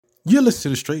You're listening to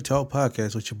the Straight Talk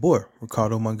Podcast with your boy,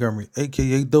 Ricardo Montgomery,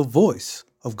 aka the voice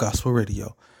of gospel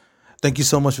radio. Thank you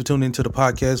so much for tuning into the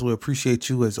podcast. We appreciate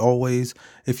you as always.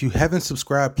 If you haven't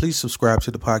subscribed, please subscribe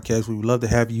to the podcast. We would love to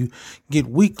have you get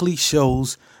weekly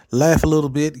shows, laugh a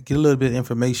little bit, get a little bit of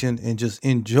information, and just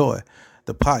enjoy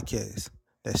the podcast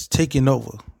that's taking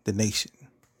over the nation.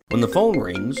 When the phone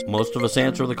rings, most of us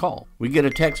answer the call. We get a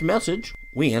text message,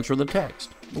 we answer the text.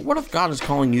 But what if God is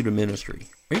calling you to ministry?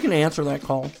 Are you going to answer that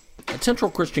call? At Central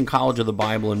Christian College of the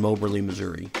Bible in Moberly,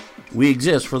 Missouri, we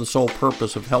exist for the sole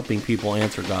purpose of helping people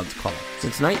answer God's call.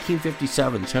 Since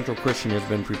 1957, Central Christian has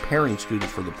been preparing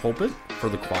students for the pulpit, for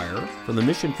the choir, for the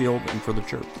mission field, and for the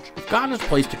church. If God has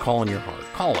placed a call in your heart,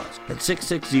 call us at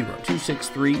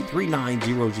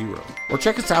 660-263-3900 or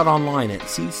check us out online at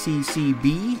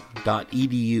cccb.edu.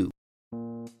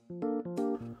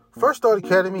 First Start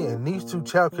Academy and Needs 2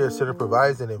 Child Care Center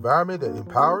provides an environment that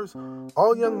empowers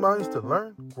all young minds to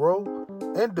learn, grow,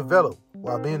 and develop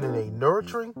while being in a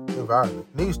nurturing environment.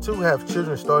 Needs 2 have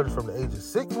children starting from the age of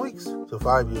 6 weeks to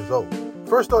 5 years old.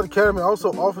 First Start Academy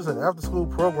also offers an after-school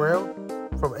program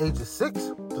from ages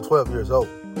 6 to 12 years old.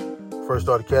 First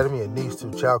Start Academy and Needs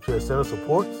 2 Child Care Center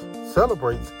supports,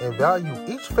 celebrates, and values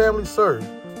each family served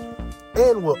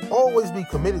and will always be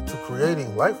committed to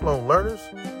creating lifelong learners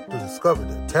to discover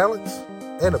their talents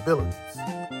and abilities.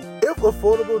 If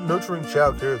affordable, nurturing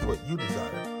childcare is what you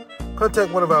desire,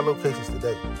 contact one of our locations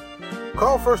today.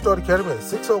 Call First Start Academy at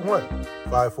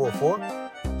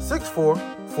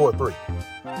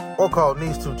 601-544-6443 or call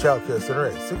Needs 2 Child Care Center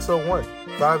at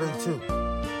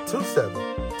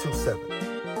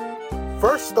 601-582-2727.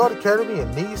 First Start Academy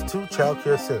and Needs 2 Child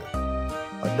Care Center,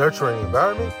 a nurturing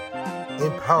environment,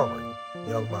 empowering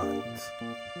young minds.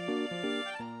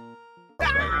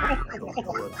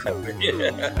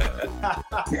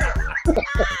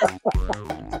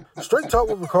 Straight Talk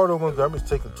with Ricardo Montgomery is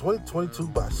taking 2022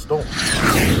 by storm.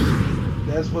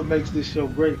 That's what makes this show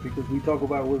great, because we talk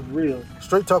about what's real.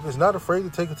 Straight Talk is not afraid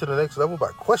to take it to the next level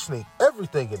by questioning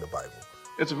everything in the Bible.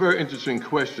 It's a very interesting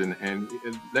question, and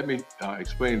let me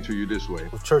explain it to you this way.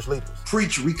 With church leaders.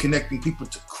 Preach reconnecting people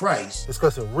to Christ.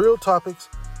 Discussing real topics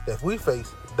that we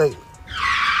face daily.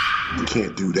 You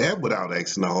can't do that without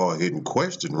asking a hard-hitting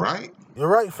question, right? You're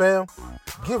right, fam.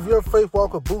 Give your faith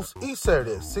walk a boost each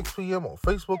Saturday at 6 p.m. on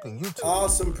Facebook and YouTube.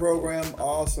 Awesome program.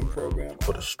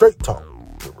 For the Straight Talk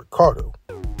with Ricardo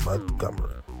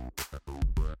Montgomery.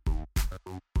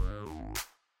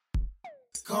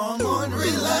 Come on,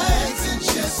 relax and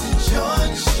just enjoy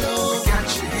the show. We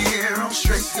got you here on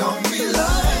Straight Talk. Don't be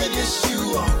lying, yes,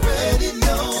 you already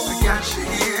know. We got you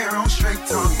here on Straight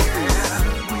Talk,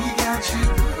 yeah. We got you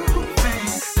moving.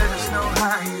 Let us know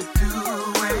how you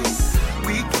doing.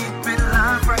 We keep it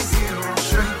live right here on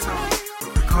Straight Talk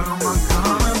with Ricardo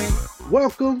Montgomery.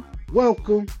 Welcome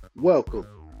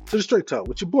to the Straight Talk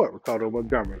with your boy, Ricardo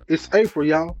Montgomery. It's April,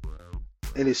 y'all,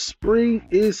 and it's spring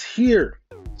is here.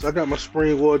 So I got my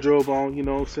spring wardrobe on, you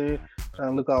know what I'm saying?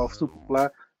 Trying to look all super fly.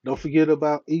 Don't forget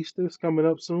about Easter. It's coming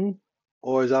up soon.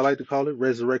 Or as I like to call it,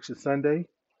 Resurrection Sunday.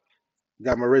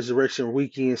 Got my Resurrection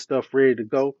weekend stuff ready to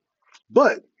go.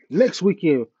 But next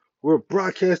weekend, we're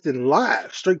broadcasting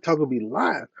live. Straight Talk will be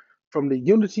live from the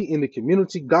Unity in the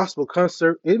Community Gospel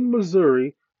Concert in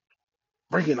Missouri,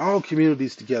 bringing all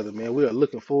communities together, man. We are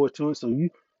looking forward to it. So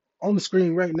you on the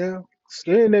screen right now,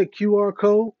 scan that QR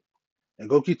code and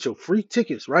go get your free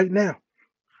tickets right now.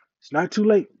 It's not too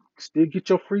late. Still get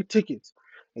your free tickets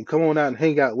and come on out and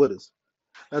hang out with us.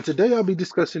 Now, today I'll be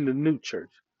discussing the new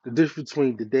church, the difference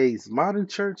between today's modern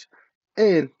church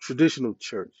and traditional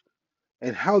church,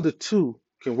 and how the two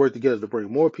can work together to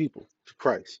bring more people to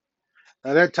Christ.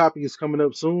 Now, that topic is coming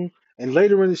up soon, and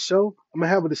later in the show, I'm going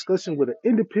to have a discussion with an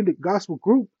independent gospel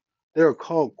group. They are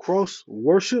called Cross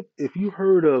Worship. If you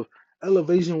heard of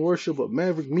Elevation Worship or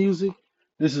Maverick Music,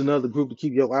 this is another group to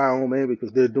keep your eye on, man,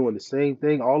 because they're doing the same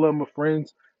thing. All of them are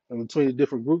friends in between the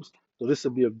different groups. So this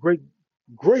will be a great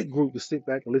group to sit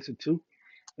back and listen to.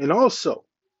 And also,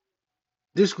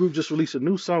 this group just released a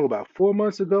new song about 4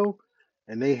 months ago,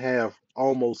 and they have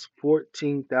almost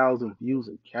 14,000 views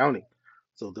and counting.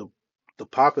 So the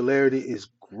popularity is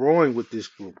growing with this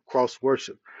group, Cross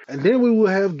Worship. And then we will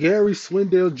have Gary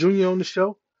Swindell Jr. on the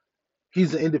show.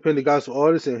 He's an independent gospel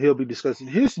artist, and he'll be discussing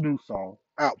his new song,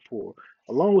 Outpour,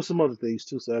 along with some other things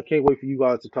too. So I can't wait for you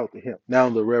guys to talk to him. Now,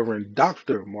 the Reverend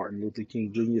Dr. Martin Luther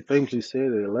King Jr. famously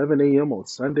said at 11 a.m. on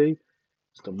Sunday,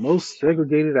 it's the most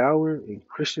segregated hour in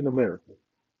Christian America.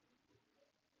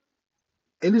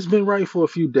 And it's been right for a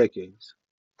few decades.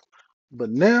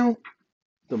 But now,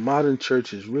 the modern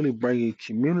church is really bringing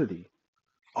community,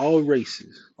 all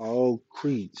races, all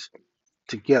creeds,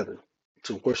 together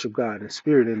to worship God in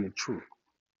spirit and in truth.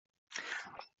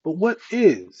 But what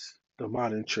is the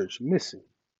modern church missing?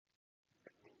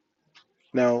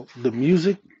 Now, the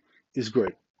music is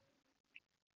great.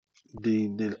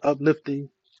 The uplifting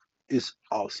is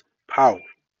awesome, powerful.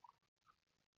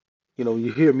 You know,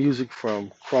 you hear music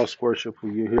from Cross Worship,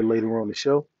 who you hear later on the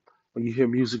show, or you hear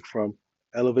music from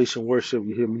Elevation Worship,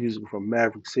 you hear music from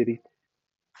Maverick City.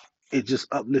 It just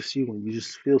uplifts you and you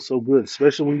just feel so good,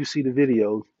 especially when you see the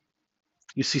videos.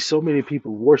 You see so many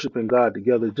people worshiping God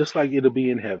together, just like it'll be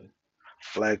in heaven.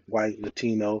 Black, white,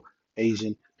 Latino,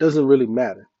 Asian, doesn't really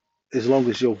matter as long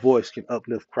as your voice can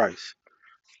uplift Christ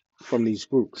from these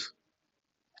groups.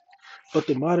 But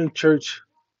the modern church,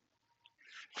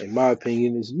 in my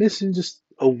opinion, is missing just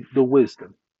the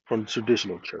wisdom from the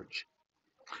traditional church.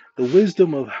 The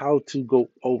wisdom of how to go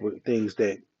over things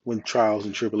that when trials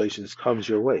and tribulations comes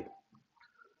your way.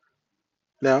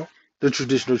 Now, the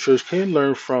traditional church can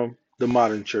learn from the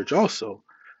modern church also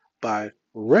by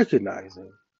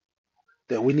recognizing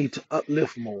that we need to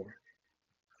uplift more,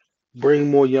 bring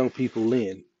more young people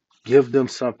in, give them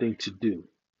something to do,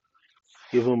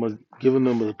 giving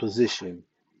them a position,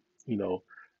 you know,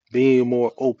 being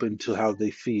more open to how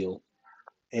they feel,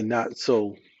 and not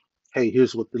so, hey,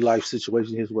 here's what the life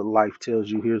situation, here's what life tells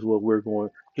you, here's what we're going,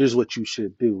 here's what you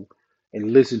should do,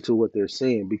 and listen to what they're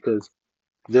saying, because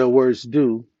their words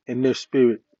do and their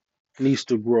spirit needs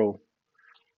to grow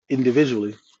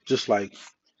individually, just like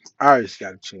ours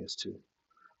got a chance to.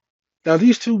 Now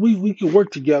these two, we can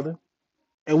work together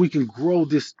and we can grow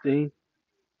this thing,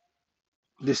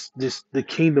 the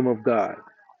kingdom of God.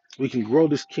 We can grow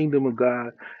this kingdom of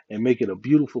God and make it a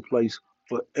beautiful place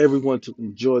for everyone to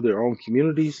enjoy their own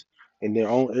communities and their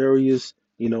own areas,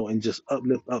 you know, and just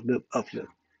uplift. And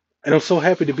I'm so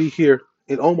happy to be here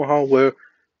in Omaha where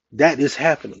that is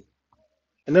happening.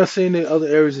 I'm not saying that other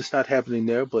areas it's not happening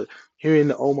there, but here in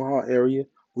the Omaha area,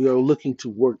 we are looking to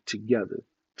work together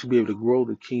to be able to grow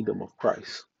the kingdom of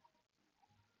Christ.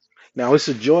 Now, it's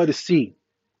a joy to see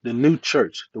the new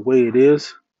church the way it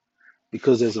is,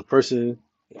 because as a person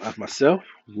like myself,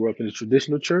 who grew up in the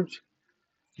traditional church,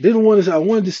 I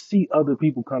wanted to see other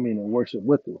people come in and worship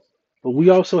with us. But we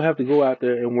also have to go out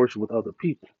there and worship with other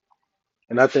people.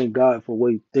 And I thank God for the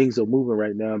way things are moving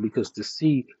right now, because to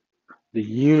see the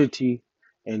unity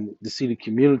and to see the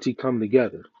community come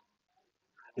together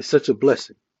is such a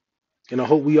blessing. And I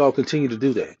hope we all continue to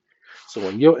do that. So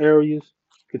in your areas,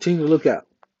 continue to look out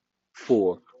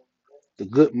for the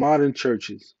good modern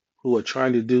churches who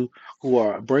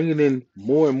are bringing in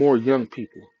more and more young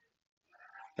people.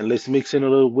 And let's mix in a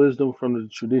little wisdom from the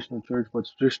traditional church, but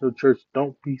traditional church,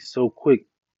 don't be so quick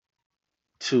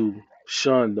to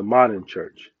shun the modern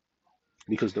church,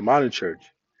 because the modern church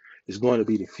is going to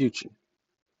be the future.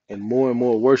 And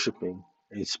more worshiping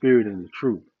in spirit and the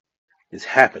truth is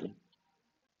happening.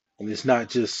 And it's not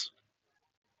just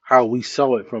how we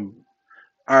saw it from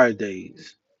our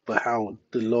days, but how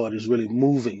the Lord is really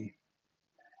moving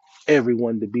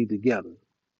everyone to be together,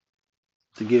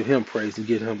 to give him praise, to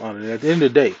give him honor. And at the end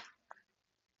of the day,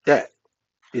 that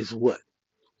is what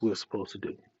we're supposed to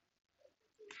do.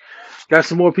 Got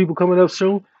some more people coming up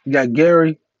soon. We got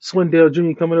Gary Swindell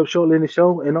Jr. coming up shortly in the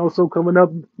show, and also coming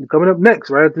up next,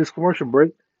 right after this commercial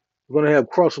break, we're going to have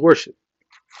Cross Worship.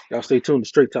 Y'all stay tuned to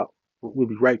Straight Talk. We'll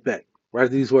be right back, right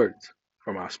after these words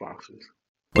from our sponsors.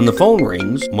 When the phone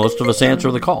rings, most of us answer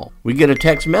the call. We get a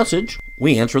text message,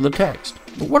 we answer the text.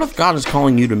 But what if God is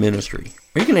calling you to ministry?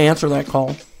 Are you going to answer that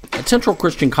call? At Central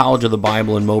Christian College of the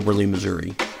Bible in Moberly,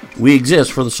 Missouri, we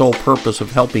exist for the sole purpose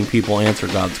of helping people answer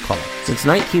God's call. Since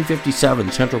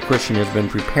 1957, Central Christian has been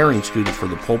preparing students for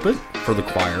the pulpit, for the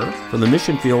choir, for the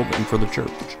mission field, and for the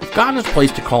church. If God has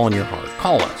placed a call in your heart,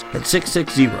 call us at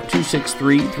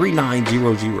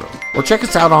 660-263-3900 or check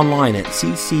us out online at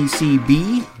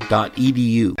cccb.edu.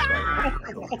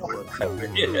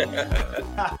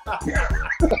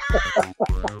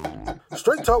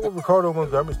 Straight Talk with Ricardo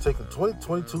Montgomery is taking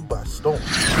 2022 by storm.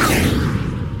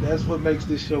 That's what makes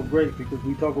this show great, because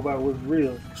we talk about what's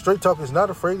real. Straight Talk is not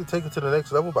afraid to take it to the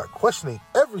next level by questioning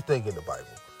everything in the Bible.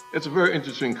 It's a very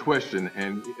interesting question,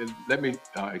 and let me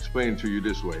explain it to you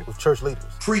this way. With church leaders.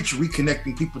 Preach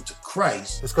reconnecting people to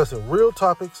Christ. Discussing real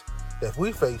topics that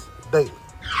we face daily.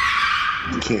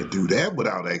 You can't do that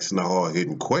without asking a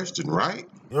hard-hitting question, right?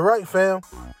 You're right, fam.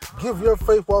 Give your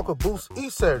faith walk a boost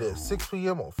each Saturday at 6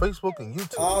 p.m. on Facebook and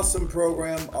YouTube. Awesome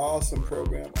program.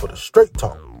 For the Straight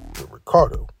Talk with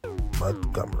Ricardo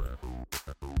Montgomery.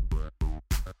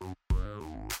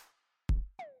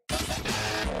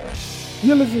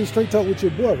 You're listening to Straight Talk with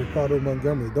your boy, Ricardo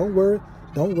Montgomery. Don't worry.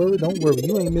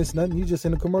 You ain't missed nothing. You just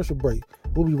in a commercial break.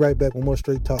 We'll be right back with more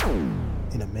Straight Talk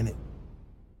in a minute.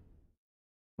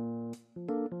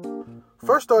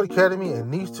 First Start Academy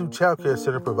and Needs 2 Child Care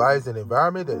Center provides an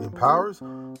environment that empowers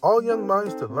all young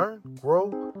minds to learn,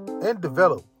 grow, and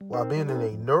develop while being in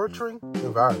a nurturing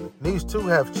environment. Needs 2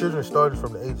 have children starting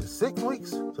from the age of 6 weeks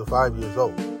to 5 years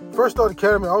old. First Start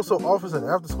Academy also offers an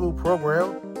after-school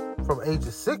program from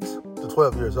ages 6 to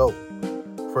 12 years old.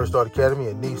 First Start Academy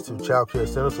and Needs 2 Child Care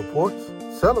Center supports,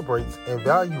 celebrates, and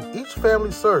values each family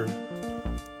served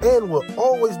and will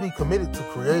always be committed to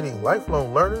creating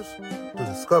lifelong learners to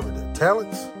discover their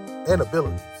talents and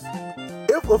abilities.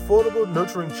 If affordable,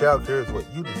 nurturing child care is what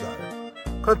you desire,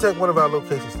 contact one of our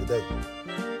locations today.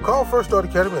 Call First Start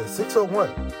Academy at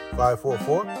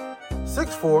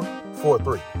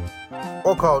 601-544-6443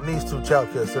 or call Needs 2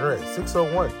 Child Care Center at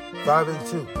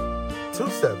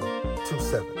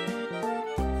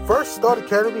 601-582-2727. First Start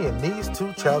Academy and Needs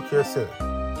 2 Child Care Center,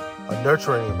 a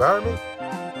nurturing environment,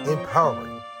 empowering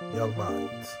young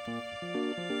minds.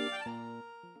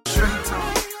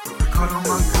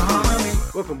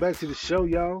 Welcome back to the show,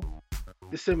 y'all.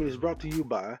 This segment is brought to you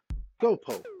by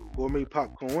GoPo Gourmet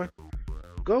Popcorn.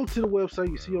 Go to the website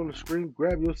you see on the screen,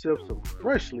 grab yourself some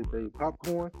freshly baked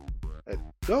popcorn at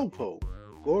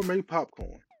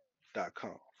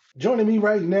GoPoGourmetPopcorn.com. Joining me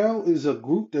right now is a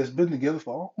group that's been together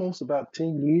for almost about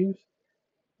 10 years.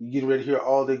 You're getting ready to hear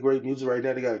all their great music right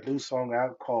now. They got a new song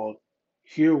out called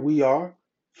Here We Are,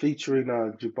 featuring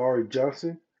Jabari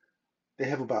Johnson. They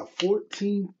have about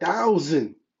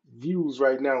 14,000 views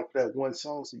right now for that one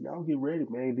song. So y'all get ready,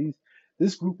 man.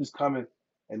 This group is coming,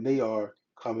 and they are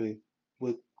coming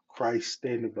with Christ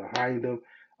standing behind them.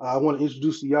 I want to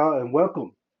introduce to y'all and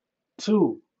welcome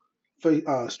to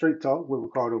Straight Talk with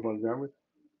Ricardo Montgomery.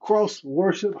 Cross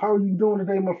Worship, how are you doing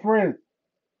today, my friend?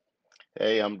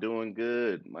 Hey, I'm doing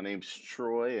good. My name's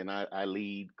Troy, and I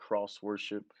lead Cross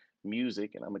Worship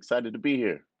Music, and I'm excited to be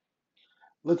here.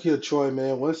 Look here, Troy,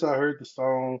 man. Once I heard the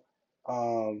song,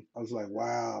 I was like,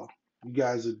 wow, you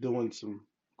guys are doing some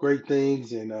great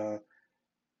things. And,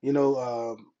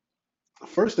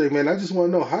 first thing, man, I just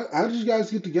want to know, how did you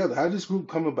guys get together? How did this group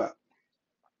come about?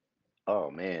 Oh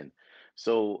man.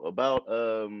 So about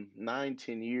 9,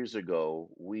 10 years ago,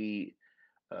 the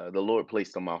Lord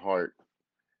placed on my heart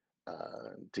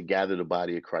to gather the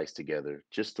body of Christ together,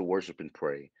 just to worship and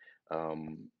pray.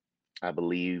 Um, I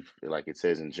believe, like it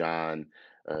says in John,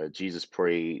 Jesus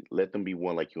prayed, "Let them be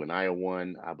one like you and I are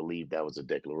one." I believe that was a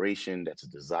declaration. That's a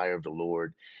desire of the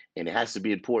Lord, and it has to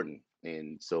be important.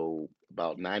 And so,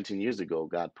 about 9, 10 years ago,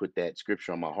 God put that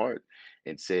scripture on my heart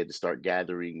and said to start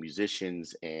gathering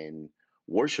musicians and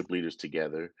worship leaders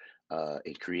together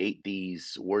and create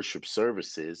these worship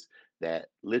services that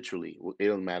literally, it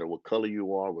don't matter what color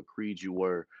you are, what creed you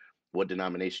were, what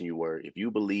denomination you were, if you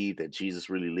believe that Jesus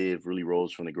really lived, really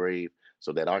rose from the grave,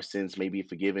 so that our sins may be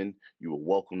forgiven, you are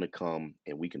welcome to come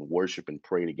and we can worship and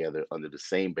pray together under the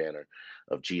same banner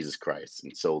of Jesus Christ.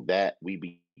 And so that we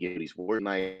begin these worship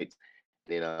nights,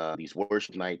 then these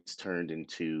worship nights turned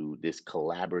into this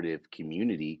collaborative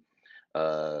community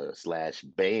slash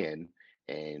band.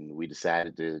 And we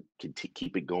decided to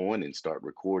keep it going and start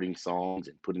recording songs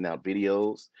and putting out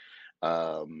videos.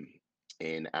 Um,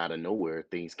 and out of nowhere,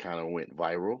 things kind of went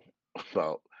viral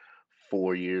about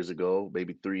 4 years ago,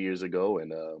 maybe 3 years ago,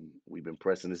 and we've been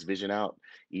pressing this vision out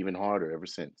even harder ever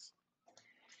since.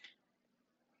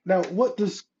 Now,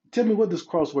 tell me what does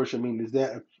cross worship mean? Is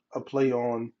that a play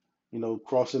on,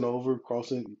 crossing over,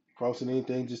 crossing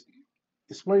anything? Just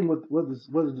explain what does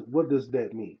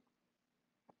that mean?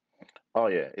 Oh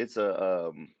yeah, it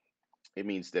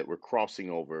means that we're crossing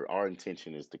over. Our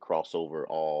intention is to cross over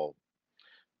all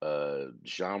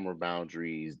genre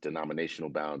boundaries, denominational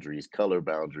boundaries, color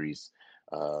boundaries.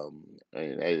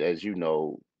 And as you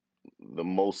know, the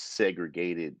most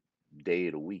segregated day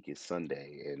of the week is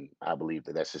Sunday, and I believe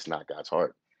that that's just not God's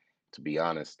heart, to be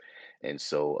honest. And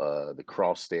so the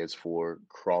cross stands for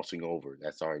crossing over.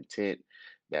 That's our intent.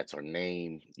 That's our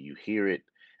name. You hear it,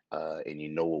 and you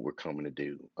know what we're coming to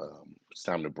do. It's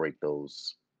time to break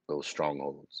those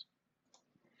strongholds.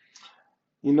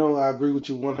 I agree with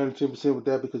you 110% with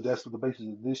that because that's what the basis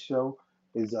of this show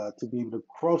is to be able to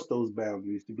cross those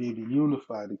boundaries, to be able to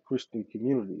unify the Christian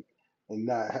community and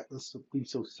not have us be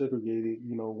so segregated,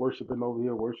 worshiping over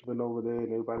here, worshiping over there,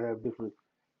 and everybody have different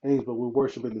things, but we're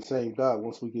worshiping the same God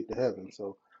once we get to heaven.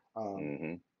 So,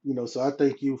 hmm so I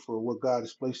thank you for what God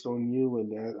has placed on you,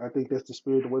 and I think that's the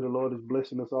spirit, the way the Lord is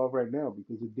blessing us all right now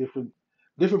because in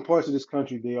different parts of this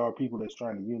country, there are people that's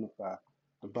trying to unify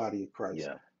the body of Christ.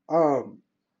 Yeah. Um,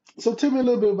 so tell me a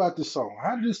little bit about this song.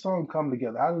 How did this song come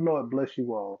together? How did the Lord bless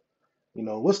you all?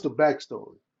 What's the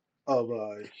backstory of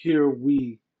Here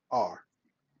We Are?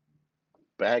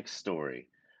 Backstory.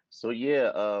 So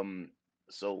yeah,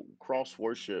 So cross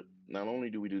worship. Not only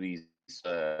do we do these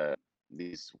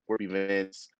work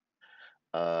events,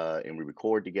 and we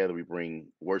record together. We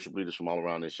bring worship leaders from all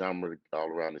around the genre, all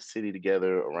around the city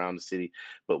together, around the city.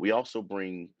 But we also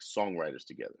bring songwriters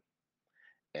together,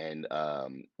 and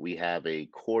we have a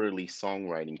quarterly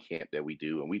songwriting camp that we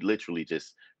do, and we literally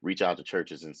just reach out to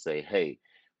churches and say, "Hey,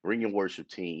 bring your worship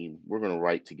team. We're going to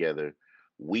write together."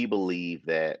 We believe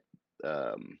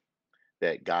um,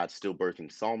 that God's still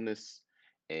birthing psalmists,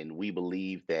 and we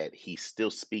believe that He's still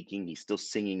speaking, He's still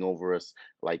singing over us,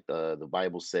 like the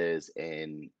Bible says.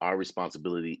 And our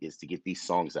responsibility is to get these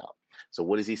songs out. So,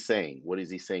 what is He saying? What is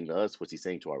He saying to us? What's He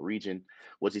saying to our region?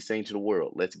 What's He saying to the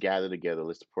world? Let's gather together,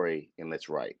 let's pray, and let's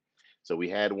write. So, we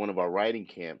had one of our writing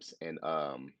camps, and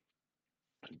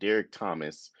Derek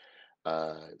Thomas,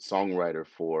 songwriter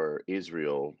for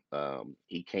Israel,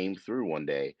 he came through one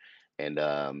day, and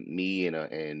me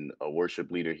and a worship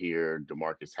leader here,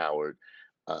 Demarcus Howard,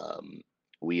 um,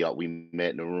 we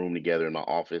met in a room together in my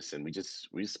office, and we just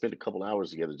spent a couple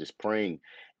hours together just praying.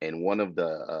 And one of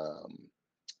the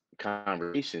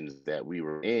conversations that we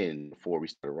were in before we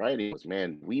started writing was,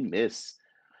 man, we miss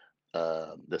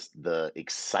the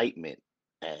excitement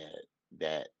uh,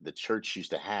 that the church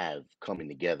used to have coming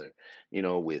together,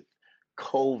 with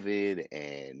COVID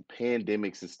and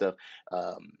pandemics and stuff.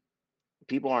 Um,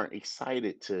 People aren't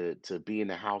excited to be in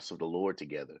the house of the Lord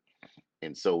together.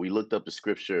 And so we looked up the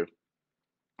scripture,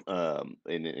 and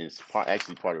it's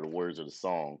actually part of the words of the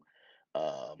song.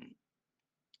 Um,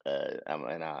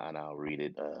 and I'll read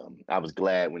it. I was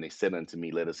glad when they said unto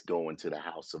me, "Let us go into the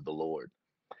house of the Lord."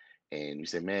 And you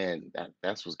say, man,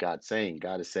 that's what God's saying.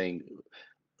 God is saying,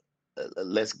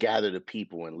 let's gather the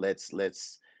people, and let's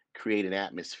create an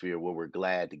atmosphere where we're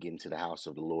glad to get into the house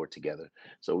of the Lord together.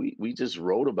 So we just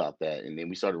wrote about that, and then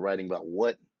we started writing about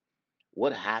what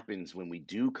happens when we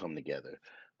do come together,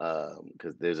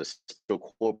 because there's a still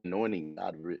corporate anointing.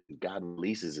 God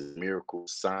releases His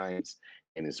miracles, signs,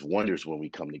 and His wonders when we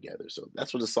come together. So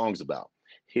that's what the song's about.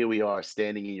 Here we are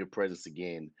standing in your presence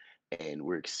again, and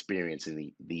we're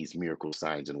experiencing these miracle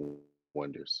signs and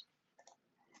wonders.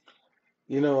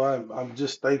 I'm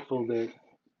just thankful that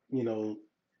you know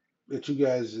that you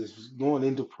guys is going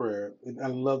into prayer, and I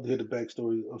love to hear the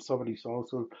backstory of some of these songs.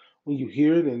 So when you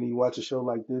hear it and you watch a show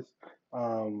like this,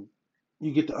 um,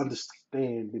 you get to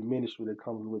understand the ministry that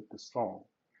comes with the song,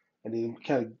 and then it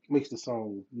kind of makes the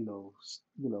song,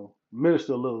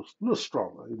 minister a little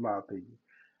stronger, in my opinion.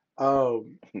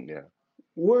 Um, Yeah.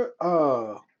 where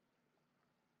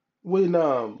when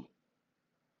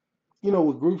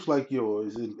with groups like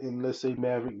yours and let's say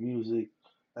Maverick Music,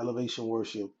 Elevation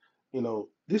Worship,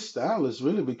 this style is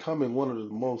really becoming one of the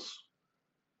most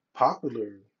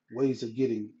popular ways of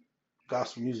getting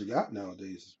gospel music out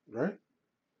nowadays, right?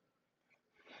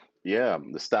 Yeah,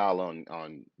 the style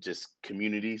on just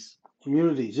communities.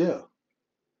 Communities, yeah.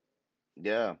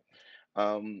 Yeah.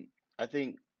 Um, I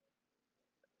think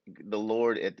the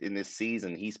Lord in this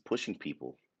season, He's pushing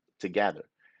people to gather.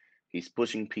 He's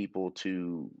pushing people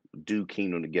to do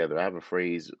kingdom together. I have a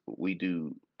phrase we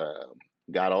do.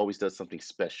 God always does something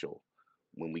special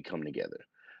when we come together,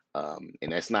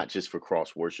 and that's not just for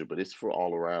cross worship, but it's for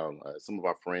all around. Some of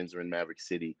our friends are in Maverick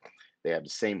City; they have the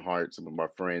same heart. Some of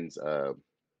our friends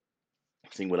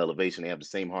sing with Elevation; they have the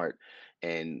same heart,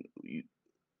 and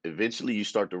eventually you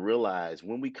start to realize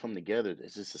when we come together,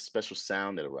 there's just a special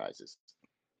sound that arises.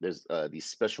 There's these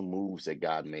special moves that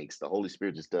God makes. The Holy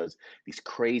Spirit just does these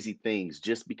crazy things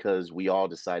just because we all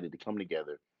decided to come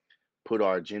together, put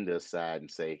our agenda aside, and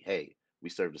say, "Hey, we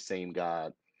serve the same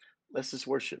God. Let's just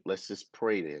worship. Let's just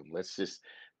pray to Him. Let's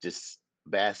just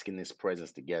bask in His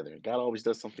presence together." God always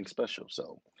does something special.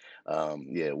 So,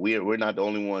 yeah, we're not the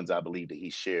only ones. I believe that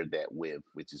He shared that with,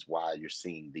 which is why you're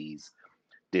seeing these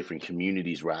different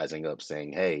communities rising up,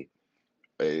 saying, "Hey,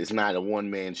 it's not a one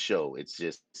man show. It's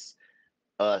just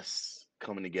us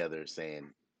coming together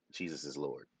saying Jesus is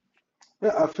Lord."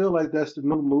 Yeah, I feel like that's the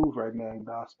new move right now in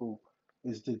gospel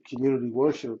is the community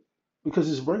worship because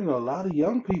it's bringing a lot of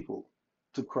young people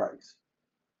to Christ.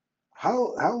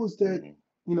 How is that,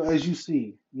 Hmm. as you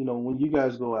see, when you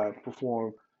guys go out and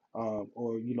perform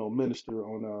or minister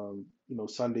on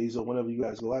Sundays or whenever you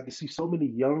guys go out to see so many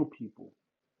young people,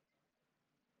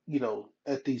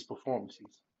 at these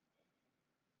performances.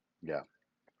 Yeah,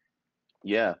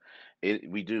 yeah,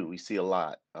 we do. We see a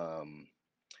lot.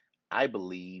 I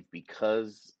believe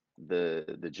because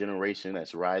the generation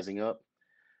that's rising up,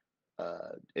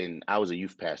 and I was a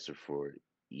youth pastor for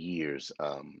years,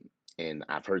 and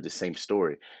I've heard the same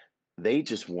story. They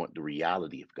just want the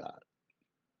reality of God.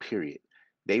 Period.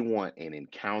 They want an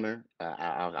encounter.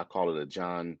 I call it a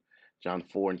John John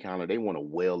 4 encounter. They want a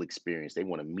well experience. They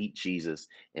want to meet Jesus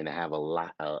and to have a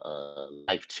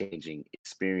life-changing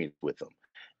experience with him.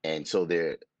 And so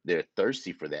they're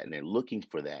thirsty for that, and they're looking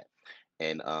for that.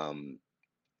 And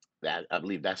that, I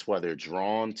believe that's why they're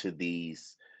drawn to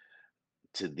these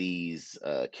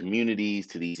communities,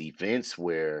 to these events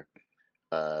where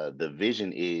the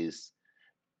vision is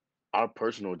our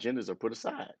personal agendas are put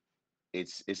aside.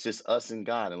 It's just us and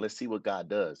God, and let's see what God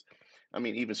does. I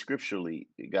mean, even scripturally,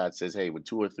 God says, hey, when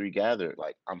 2 or 3 gather,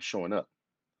 like, I'm showing up.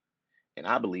 And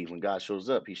I believe when God shows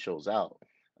up, he shows out.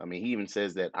 I mean, he even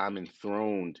says that I'm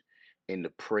enthroned in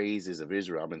the praises of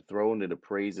Israel. I'm enthroned in the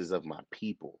praises of my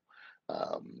people.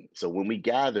 So when we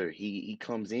gather, he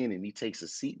comes in and he takes a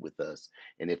seat with us.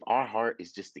 And if our heart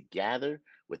is just to gather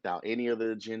without any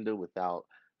other agenda, without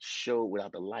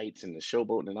the lights and the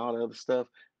showboat and all the other stuff,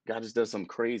 God just does something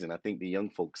crazy. And I think the young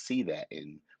folks see that,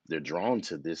 and they're drawn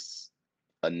to this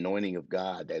anointing of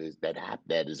God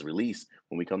that is released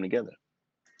when we come together.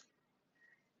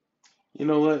 You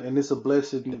know what? And it's a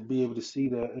blessing to be able to see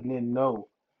that and then know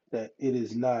that it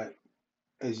is not,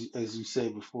 as you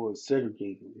said before, it's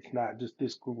segregated. It's not just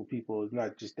this group of people. It's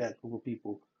not just that group of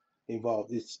people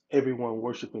involved. It's everyone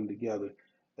worshiping together.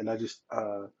 And I just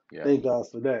thank God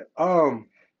for that.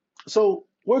 So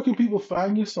where can people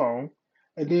find your song?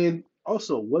 And then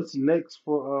also, what's next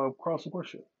for Cross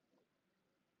Worship?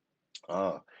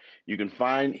 You can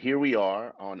find Here We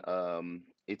Are on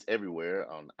it's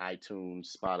everywhere on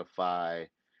iTunes, Spotify,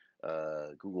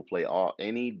 Google Play,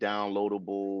 any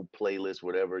downloadable playlist,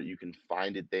 whatever, you can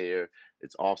find it there.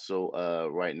 It's also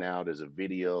right now there's a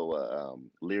video,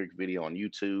 lyric video on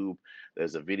YouTube.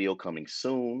 There's a video coming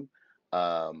soon.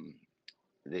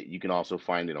 That you can also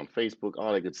find it on Facebook,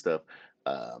 all that good stuff.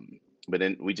 But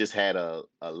then we just had a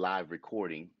live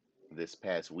recording this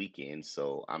past weekend,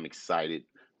 so I'm excited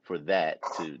for that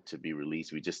to be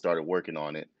released. We just started working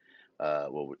on it.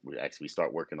 We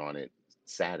start working on it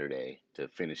Saturday to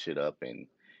finish it up and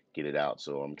get it out.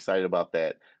 So I'm excited about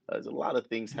that. There's a lot of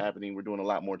things happening. We're doing a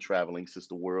lot more traveling since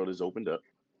the world has opened up,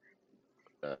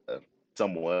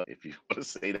 somewhat, if you want to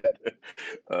say that.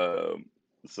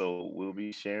 So we'll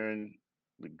be sharing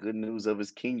the good news of his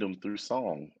kingdom through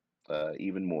song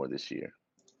even more this year.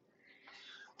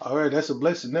 All right, that's a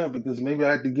blessing now, because maybe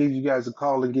I have to give you guys a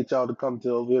call and get y'all to come to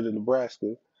over here to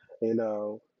Nebraska, and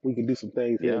we can do some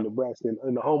things here in Nebraska,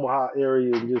 in the Omaha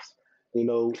area, and just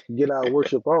get our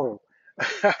worship on.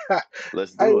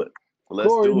 Let's do it.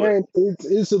 Corey, man,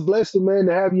 it's a blessing, man,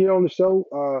 to have you on the show.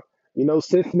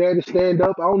 Cincinnati stand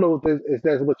up. I don't know if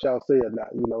that's what y'all say or not.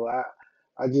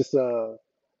 I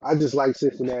just like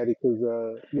Cincinnati because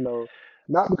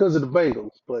not because of the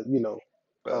Bengals, but no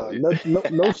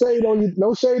shade on you,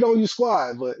 no shade on your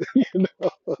squad, but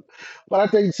but I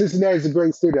think Cincinnati is a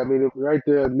great city. I mean, right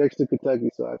there next to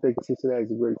Kentucky, so I think Cincinnati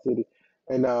is a great city.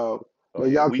 And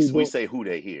we say who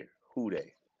they here, who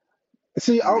they.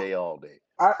 See, who they all day.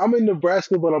 I'm in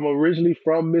Nebraska, but I'm originally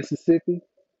from Mississippi,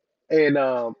 and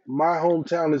my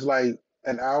hometown is like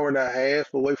an hour and a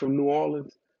half away from New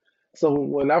Orleans. So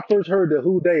when I first heard the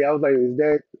who they, I was like,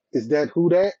 is that who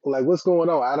that? Like, what's going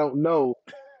on? I don't know.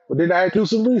 But then I had to do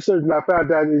some research, and I found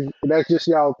out that's just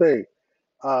y'all thing.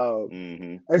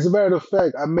 As a matter of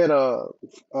fact, I met a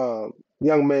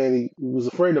young man. He was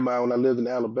a friend of mine when I lived in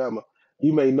Alabama.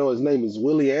 You may know his name is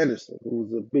Willie Anderson, who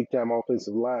was a big-time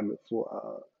offensive lineman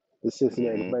for the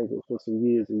Cincinnati Bengals for some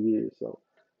years and years. So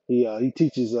he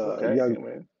teaches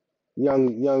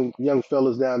young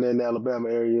fellas down there in the Alabama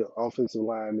area, offensive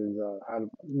linemen, how to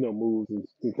moves and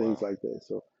things like that.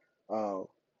 So.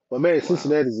 But man,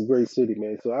 Cincinnati is a great city,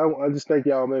 man. So I just thank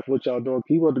y'all, man, for what y'all doing.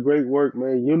 Keep up the great work,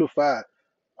 man. Unify.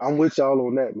 I'm with y'all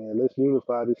on that, man. Let's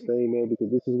unify this thing, man, because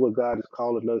this is what God is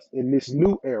calling us in this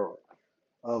new era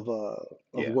of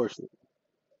worship.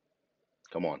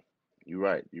 Come on. You're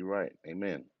right.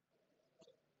 Amen.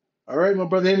 All right, my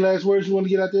brother. Any last words you want to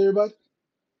get out there, everybody?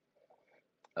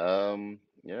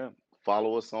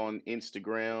 Follow us on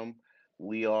Instagram.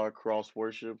 We are Cross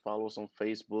Worship. Follow us on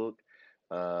Facebook.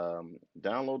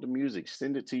 Download the music,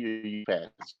 send it to your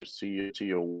pastors, to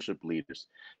your worship leaders.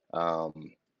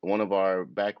 One of our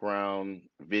background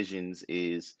visions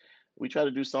is we try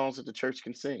to do songs that the church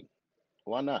can sing.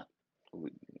 Why not?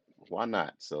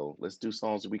 So let's do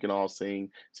songs that we can all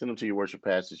sing. Send them to your worship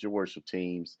pastors, your worship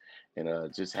teams, and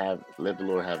just let the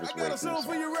Lord have his way. I got a song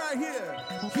for you right here.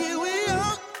 Here we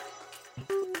are,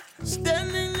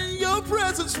 standing in your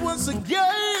presence once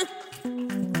again.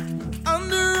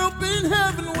 Under open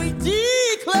heaven we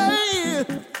declare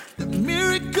that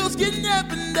miracles can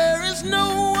happen. There is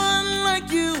no one like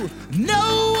you,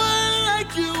 no one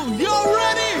like you. You're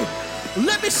ready?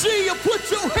 Let me see you put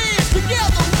your hands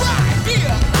together right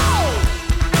Yeah. Oh.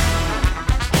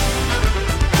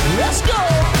 Let's go.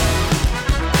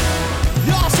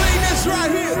 Y'all say this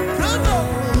right here. Come on.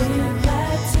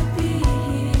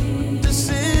 This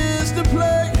is the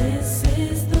place.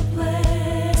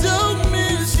 Don't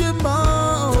miss your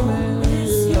moment.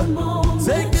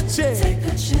 Take a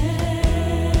chance. I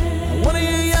wanna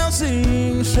hear y'all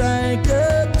sing. Strike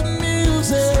up the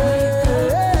music.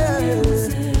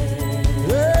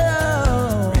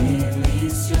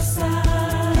 Release your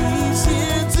sigh. He's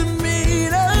here to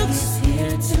meet us.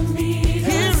 Here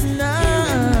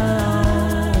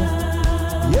now.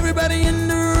 Everybody in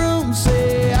the room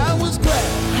say, I was glad.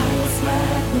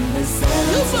 When they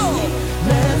said it to me,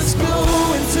 Let us go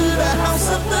into the house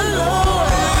of the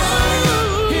Lord.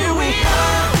 Here we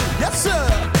are. Yes, sir.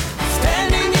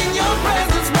 standing in your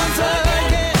presence once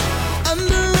again.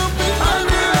 Under open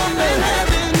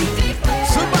heaven.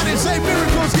 Somebody say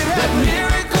miracles can That happen.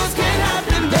 miracles can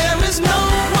happen. There is no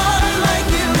one like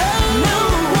you. No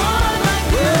one like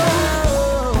you. Oh,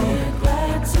 We're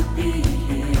glad to be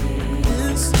here.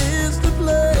 this is the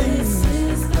place. This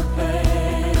is the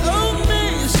place. Don't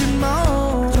miss your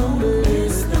moment.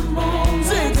 Miss the moment.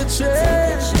 Take a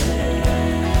chance.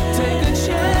 Take a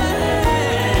chance.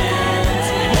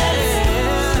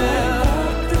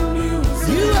 The music.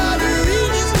 You are to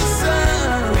release the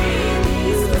sound.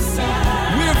 Release the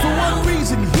sound. We're for one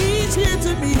reason. He's here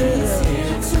to meet us.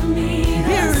 Here to meet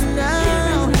Here us. and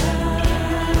now.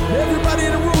 Everybody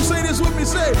in the room say this with me.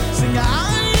 Sing, I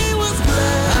was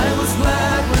glad. I was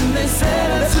glad when they said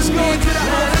it Let's to just me. go into the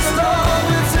Let us go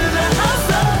into the house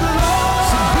of the Lord.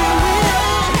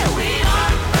 Here we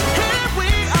are.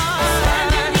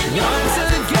 Standing in your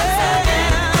presence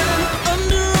again.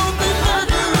 Under open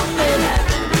heaven.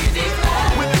 We declare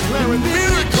We're declaring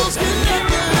miracles can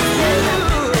happen.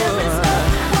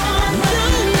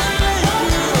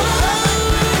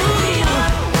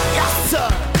 Yes, sir.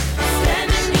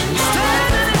 standing in your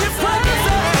presence.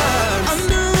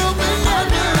 Under open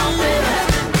heaven.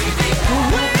 We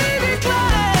declare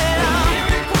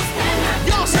miracles can happen.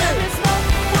 Y'all say,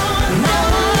 no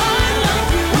one like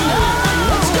you.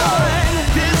 Let's go.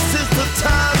 This is the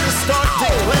time to start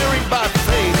declaring by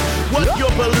faith what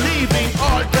you're believing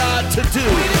our God to do.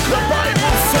 The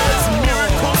Bible says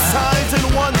miracles, signs, and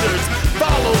wonders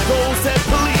follow those that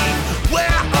believe.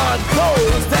 Where are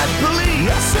those that believe?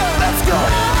 Yes, sir. Let's go.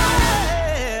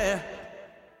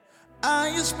 I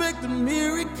expect a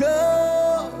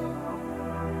miracle.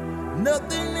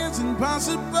 Nothing is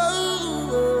impossible.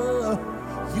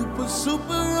 You put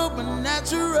super open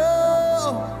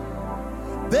natural.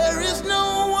 There is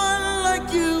no one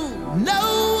like you. No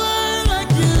one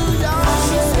like you. Y'all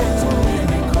say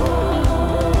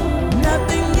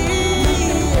nothing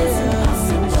is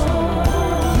impossible.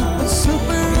 You put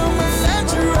super open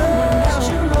natural.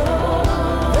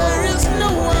 There is no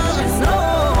one.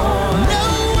 No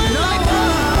one like you.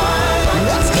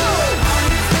 Let's go.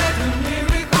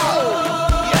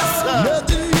 Yes, sir.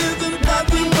 Nothing is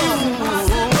impossible.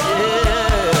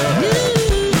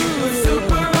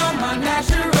 Super on my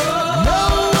natural. No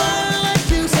one like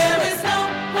you. There is no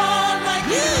one like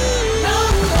you. No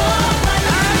one like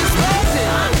you. I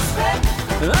expect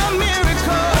A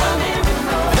miracle.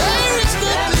 There is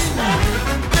nothing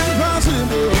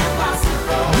impossible.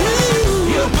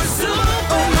 You pursue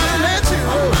on my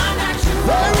natural.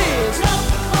 There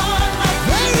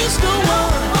is no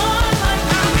one.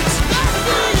 I'm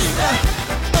expecting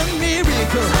a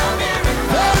miracle.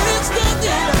 There is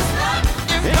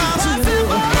nothing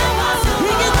impossible. We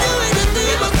can do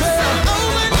anything but fail. On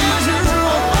my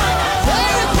natural.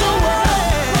 There is no one.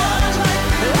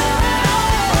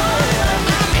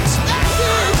 I'm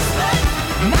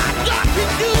expecting my God can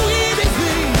do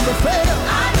anything but fail.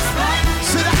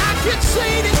 Said I can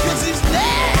say this 'cause he's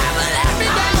never let me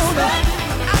down.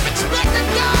 I'm expecting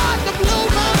God to blow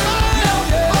my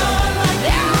mind.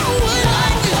 No one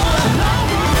like you.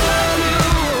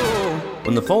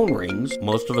 When the phone rings,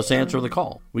 most of us answer the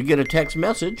call. We get a text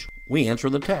message, we answer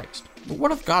the text. But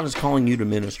what if God is calling you to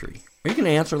ministry? Are you going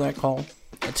to answer that call?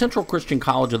 At Central Christian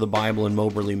College of the Bible in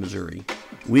Moberly, Missouri,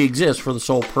 we exist for the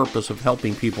sole purpose of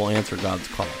helping people answer God's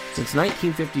call. Since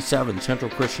 1957,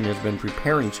 Central Christian has been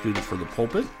preparing students for the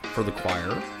pulpit, for the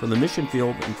choir, for the mission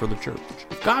field, and for the church.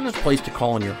 If God has placed a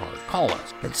call in your heart, call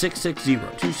us at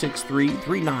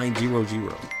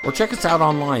 660-263-3900 or check us out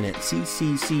online at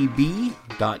cccb.edu.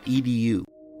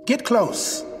 Get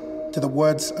close to the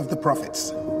words of the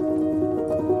prophets.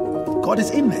 God is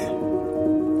in there.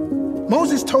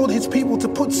 Moses told his people to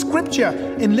put scripture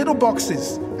in little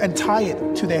boxes and tie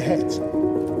it to their heads.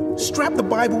 Strap the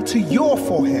Bible to your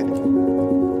forehead.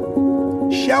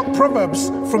 Shout Proverbs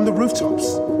from the rooftops.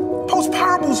 Post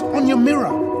parables on your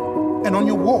mirror and on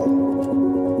your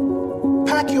wall.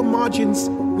 Pack your margins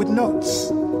with notes.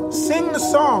 Sing the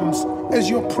Psalms as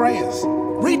your prayers.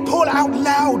 Read Paul out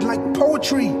loud like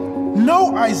poetry.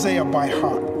 Know Isaiah by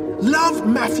heart. Love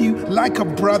Matthew like a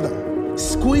brother.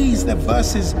 Squeeze the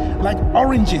verses like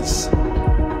oranges.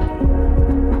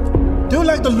 Do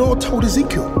like the Lord told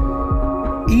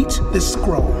Ezekiel. Eat this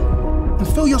scroll and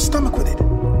fill your stomach with it.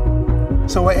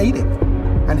 So I ate it,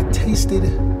 and it tasted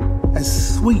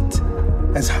as sweet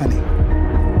as honey.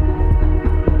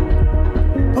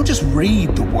 Don't just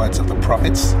read the words of the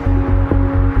prophets.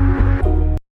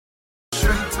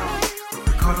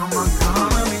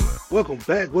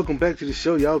 Welcome back to the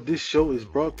show, y'all. This show is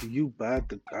brought to you by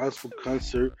the Gospel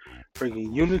Concert,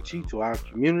 bringing unity to our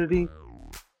community.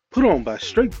 Put on by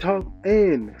Straight Talk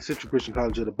and Central Christian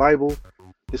College of the Bible.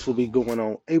 This will be going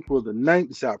on April the 9th.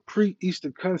 It's our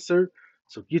pre-Easter concert,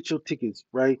 so get your tickets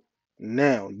right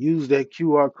now. Use that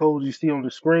QR code you see on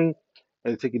the screen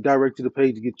and take it direct to the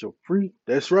page to get your free,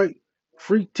 that's right,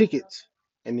 free tickets,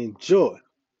 and enjoy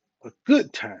a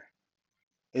good time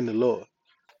in the Lord.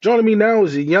 Joining me now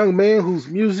is a young man whose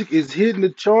music is hitting the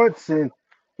charts, and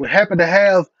we happen to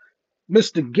have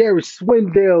Mr. Gary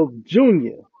Swindell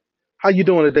Jr. How you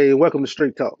doing today? And welcome to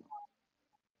Straight Talk.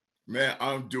 Man,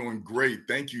 I'm doing great.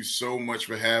 Thank you so much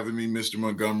for having me, Mr.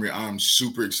 Montgomery. I'm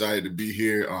super excited to be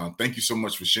here. Thank you so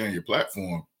much for sharing your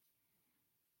platform.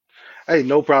 Hey,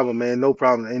 no problem, man. No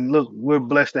problem. And look, we're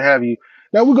blessed to have you.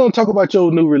 Now, we're going to talk about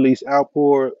your new release,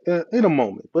 Outpour, in a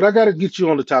moment. But I got to get you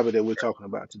on the topic that we're talking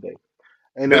about today.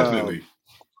 And Definitely.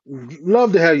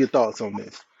 love to have your thoughts on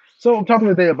this. So I'm talking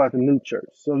today about the new church.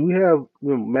 So we have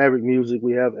Maverick Music,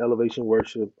 we have Elevation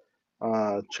Worship,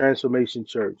 Transformation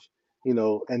Church,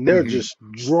 and they're just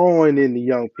drawing in the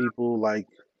young people like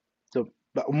to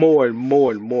more and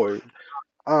more and more.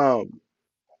 How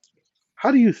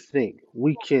do you think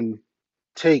we can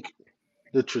take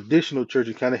the traditional church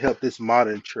and kind of help this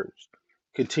modern church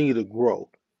continue to grow?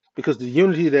 Because the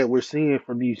unity that we're seeing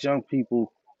from these young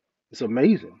people is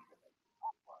amazing.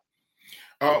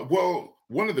 Well,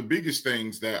 one of the biggest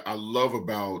things that I love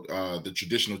about the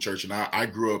traditional church, and I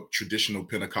grew up traditional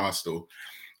Pentecostal,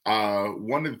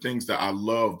 one of the things that I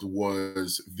loved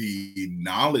was the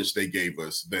knowledge they gave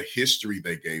us, the history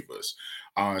they gave us.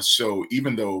 So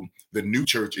even though the new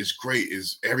church is great,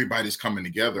 is everybody's coming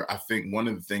together, I think one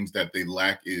of the things that they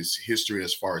lack is history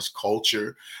as far as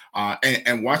culture.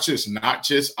 And watch this, not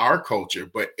just our culture,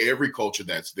 but every culture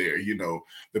that's there.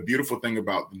 The beautiful thing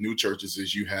about the new churches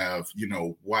is you have,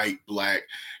 white, black,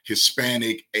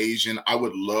 Hispanic, Asian. I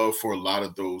would love for a lot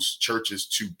of those churches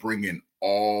to bring in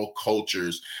all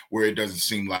cultures where it doesn't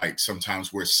seem like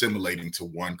sometimes we're assimilating to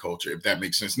one culture, if that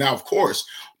makes sense. Now, of course,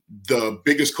 the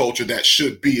biggest culture that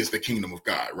should be is the kingdom of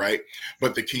God, right?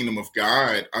 But the kingdom of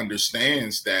God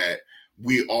understands that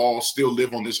we all still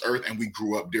live on this earth and we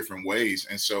grew up different ways.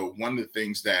 And so one of the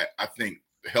things that I think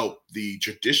help the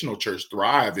traditional church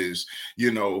thrive is,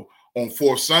 on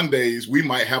fourth Sundays, we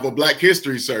might have a Black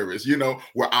History service,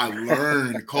 where I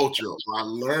learn culture, where I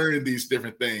learn these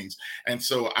different things. And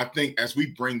so I think as we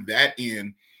bring that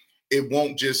in, it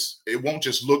won't just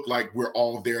look like we're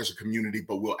all there as a community,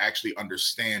 but we'll actually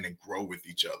understand and grow with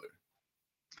each other.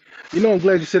 I'm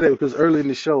glad you said that, because early in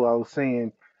the show I was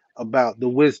saying about the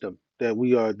wisdom that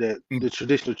the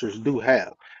traditional church do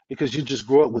have, because you just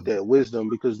grow up with that wisdom,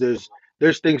 because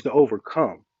there's things to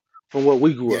overcome from what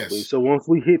we grew up with. So once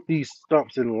we hit these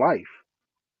stumps in life,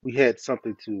 we had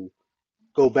something to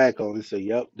go back on and say,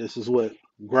 yep, this is what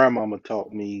grandmama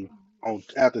taught me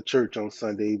after church on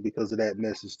Sunday because of that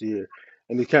message there.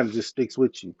 And it kind of just sticks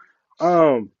with you.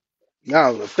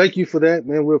 Now, thank you for that,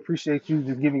 man. We appreciate you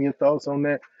just giving your thoughts on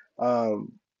that.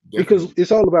 Because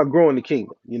it's all about growing the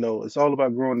kingdom. It's all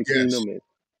about growing the kingdom.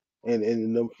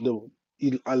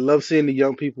 And I love seeing the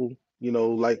young people,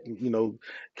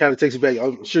 kind of takes you back.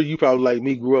 I'm sure you probably, like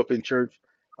me, grew up in church.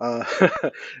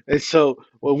 And so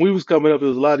when we was coming up, there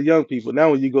was a lot of young people.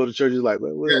 Now when you go to church, it's like,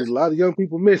 well, there's a lot of young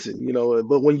people missing,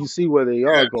 but when you see where they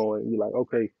are going, you're like,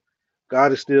 okay,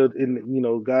 God is still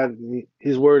in, God,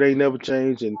 his word ain't never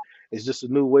changed, and it's just a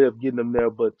new way of getting them there.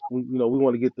 But we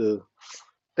want to get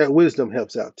that wisdom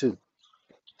helps out too.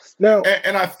 Now,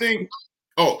 and I think,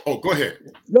 go ahead.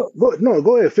 No,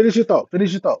 go ahead. Finish your thought.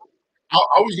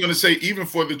 I was going to say, even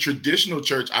for the traditional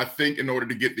church, I think in order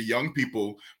to get the young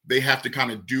people, they have to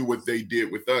kind of do what they did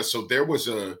with us. So there was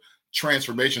a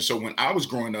transformation. So when I was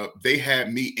growing up, they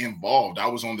had me involved. I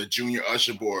was on the junior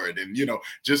usher board and,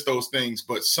 just those things.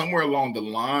 But somewhere along the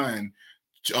line,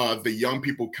 the young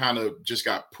people kind of just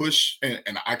got pushed.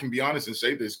 And I can be honest and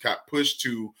say this, got pushed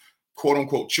to quote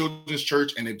unquote children's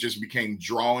church. And it just became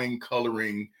drawing,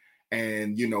 coloring,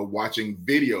 and, watching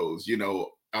videos,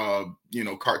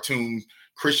 cartoon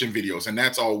Christian videos, and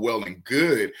that's all well and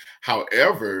good.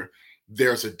 However,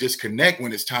 there's a disconnect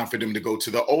when it's time for them to go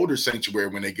to the older sanctuary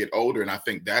when they get older. And I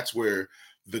think that's where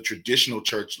the traditional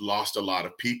church lost a lot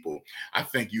of people. I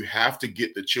think you have to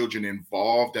get the children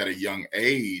involved at a young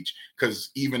age, because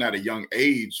even at a young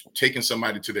age, taking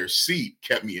somebody to their seat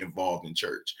kept me involved in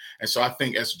church. And so I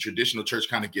think as the traditional church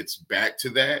kind of gets back to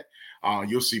that,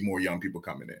 you'll see more young people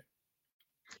coming in.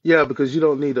 Yeah, because you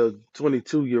don't need a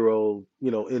 22-year-old,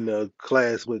 in the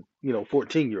class with,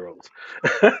 14-year-olds.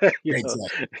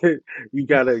 Exactly.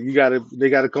 They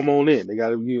gotta come on in. They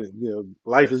gotta,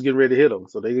 life is getting ready to hit them,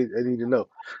 so they need to know.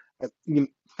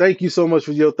 Thank you so much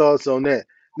for your thoughts on that.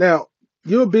 Now,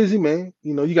 you're a busy man.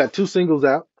 You got 2 singles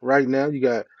out right now. You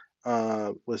got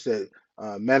what's that?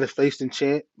 Manifesting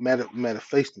chant,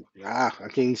 manifesting. I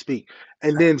can't even speak.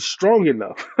 And then strong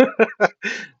enough.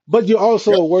 But you're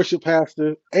also a worship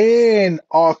pastor and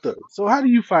author. So how do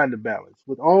you find the balance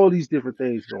with all these different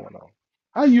things going on?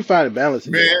 How do you find the balance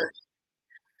in your Man, life?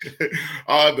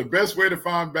 the best way to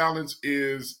find balance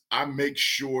is I make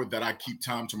sure that I keep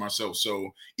time to myself. So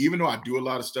even though I do a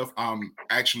lot of stuff, I'm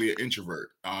actually an introvert.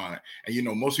 And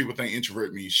most people think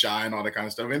introvert means shy and all that kind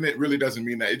of stuff. And it really doesn't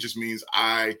mean that. It just means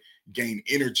I gain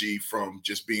energy from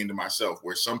just being to myself,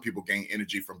 where some people gain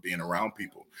energy from being around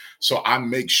people. So I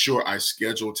make sure I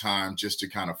schedule time just to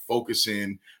kind of focus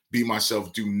in, be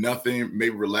myself, do nothing,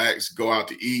 maybe relax, go out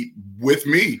to eat with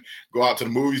me, go out to the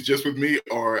movies just with me,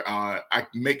 or I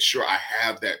make sure I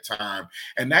have that time.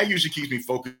 And that usually keeps me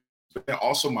focused. But then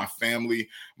also my family,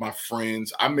 my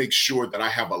friends, I make sure that I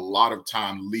have a lot of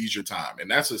time, leisure time. And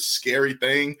that's a scary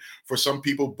thing for some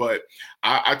people. But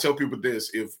I tell people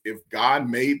this, if God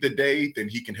made the day, then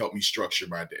he can help me structure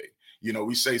my day.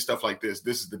 We say stuff like this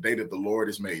is the day that the Lord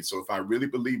has made. So if I really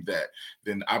believe that,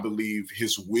 then I believe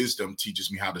his wisdom teaches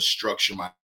me how to structure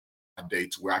my day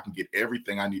to where I can get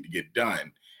everything I need to get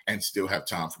done and still have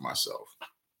time for myself.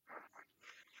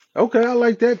 Okay, I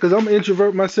like that because I'm an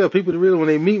introvert myself. People really, when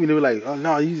they meet me, they're like, "Oh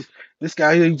no, this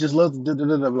guy here, he just loves."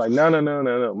 I'm like,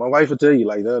 no. My wife will tell you,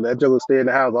 like, no, that joke will stay in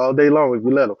the house all day long if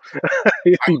you let him.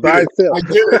 He by himself. I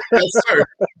get it. Yes,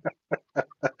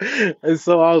 sir. It's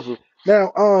so awesome.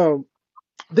 Now,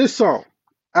 this song,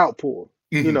 Outpour,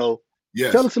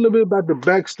 Yes. tell us a little bit about the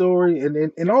backstory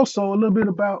and also a little bit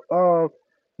about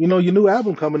your new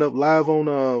album coming up live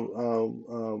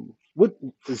on what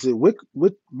is it?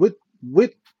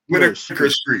 Whitaker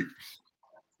Street.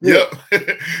 Yeah.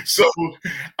 Yep. So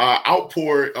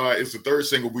Outpour is the 3rd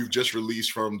single we've just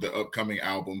released from the upcoming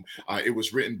album. It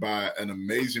was written by an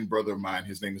amazing brother of mine.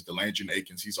 His name is Delandrian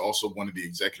Akins. He's also one of the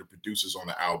executive producers on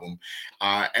the album.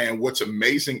 And what's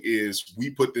amazing is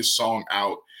we put this song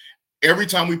out. Every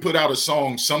time we put out a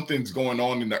song, something's going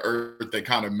on in the earth that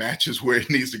kind of matches where it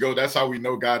needs to go. That's how we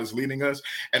know God is leading us.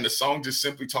 And the song just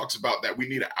simply talks about that we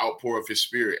need an outpour of his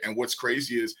spirit. And what's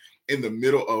crazy is in the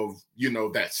middle of,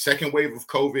 that second wave of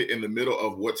COVID, in the middle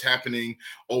of what's happening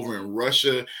over in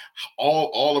Russia,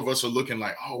 all of us are looking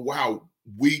like, oh, wow,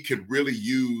 we could really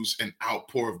use an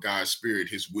outpour of God's spirit,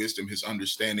 his wisdom, his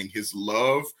understanding, his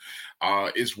love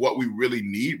is what we really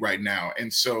need right now.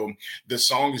 And so the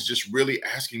song is just really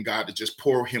asking God to just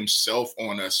pour himself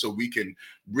on us so we can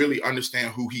really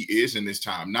understand who he is in this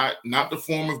time. Not the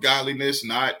form of godliness,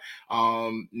 not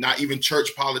even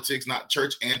church politics, not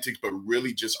church antics, but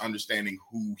really just understanding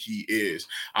who he is.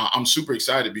 I'm super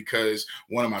excited because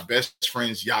one of my best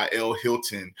friends, Yael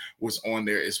Hilton, was on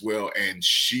there as well. And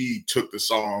she took the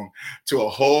song to a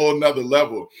whole nother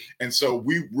level. And so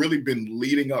we've really been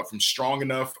leading up from Strong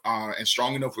Enough, and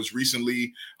Strong Enough was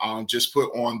recently just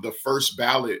put on the first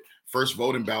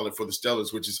voting ballot for the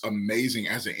Stellars, which is amazing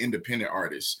as an independent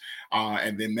artist.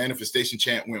 And then Manifestation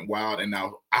Chant went wild, and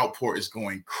now Outpour is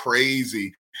going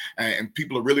crazy. And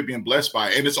people are really being blessed by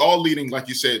it. And it's all leading, like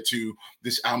you said, to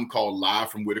this album called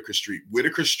Live from Whitaker Street.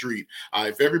 Whitaker Street,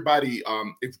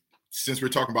 since we're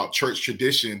talking about church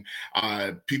tradition,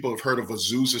 people have heard of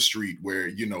Azusa Street, where,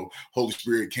 Holy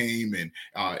Spirit came and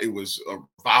it was a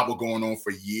revival going on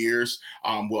for years.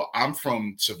 Well, I'm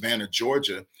from Savannah,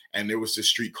 Georgia, and there was this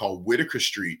street called Whitaker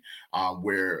Street,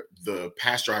 where the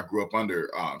pastor I grew up under,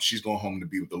 she's going home to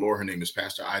be with the Lord. Her name is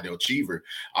Pastor Idell Cheever.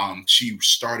 She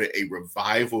started a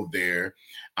revival there,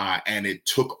 and it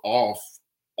took off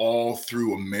all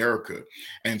through America.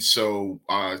 And so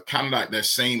kind of like that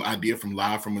same idea from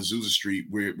Live from Azusa Street,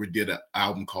 we did an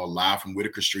album called Live from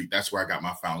Whitaker Street. That's where I got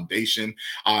my foundation.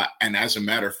 And as a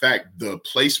matter of fact, the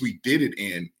place we did it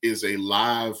in is a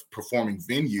live performing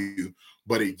venue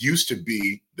but it used to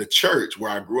be the church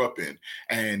where I grew up in.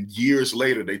 And years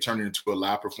later, they turned it into a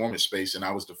live performance space. And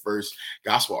I was the first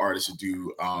gospel artist to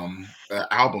do an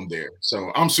album there.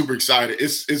 So I'm super excited.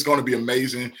 It's going to be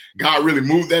amazing. God really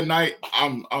moved that night.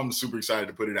 I'm super excited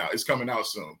to put it out. It's coming out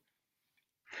soon.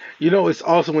 You know, it's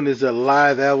awesome when it's a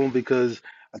live album because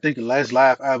I think the last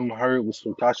live album I heard was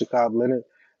from Tasha Cobb Leonard,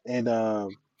 and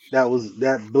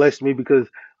that blessed me because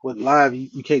with live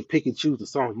you can't pick and choose the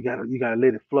song. You gotta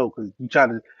let it flow because you try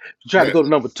to go to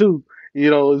number 2. You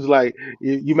know, it's like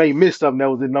you may miss something that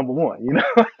was in number 1. You know.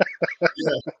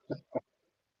 Yeah.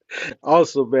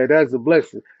 Awesome, man. That's a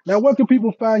blessing. Now, where can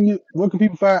people find you? Where can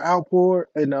people find Outpour?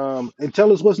 And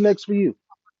tell us what's next for you.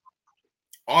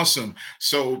 Awesome.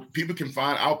 So people can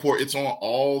find Outpour. It's on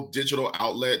all digital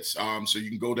outlets. So you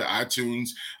can go to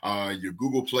iTunes, your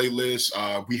Google playlist.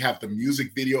 We have the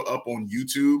music video up on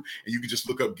YouTube, and you can just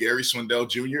look up Gary Swindell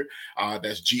Jr.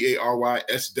 That's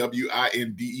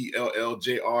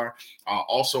GarySwindelljr.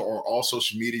 Also on all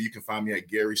social media, you can find me at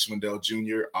Gary Swindell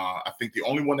Jr. I think the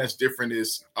only one that's different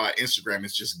is Instagram.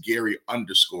 It's just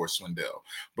Gary_Swindell.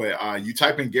 But you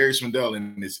type in Gary Swindell,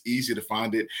 and it's easy to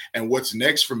find it. And what's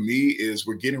next for me is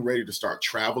we're getting ready to start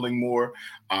traveling more.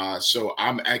 So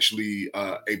I'm actually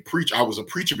a preacher. I was a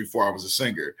preacher before I was a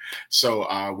singer. So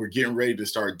we're getting ready to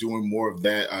start doing more of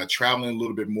that, traveling a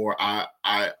little bit more. I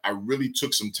really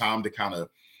took some time to kind of,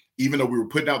 even though we were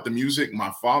putting out the music,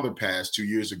 my father passed 2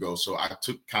 years ago. So I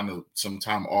took kind of some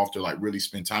time off to like really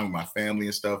spend time with my family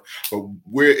and stuff. But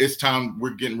we're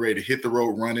getting ready to hit the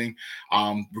road running.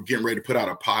 We're getting ready to put out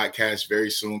a podcast very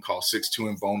soon called 6'2"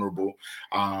 and Vulnerable.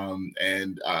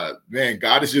 Man,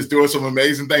 God is just doing some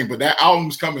amazing things. But that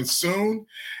album's coming soon,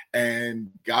 and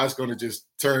God's going to just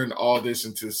turn all this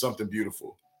into something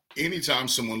beautiful. Anytime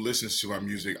someone listens to our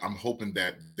music, I'm hoping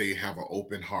that they have an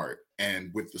open heart.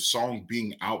 And with the song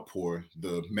being Outpour,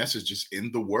 the message is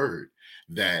in the word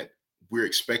that we're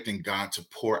expecting God to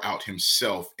pour out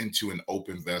himself into an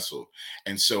open vessel.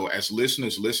 And so as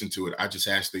listeners listen to it, I just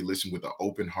ask they listen with an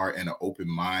open heart and an open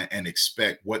mind and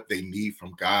expect what they need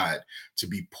from God to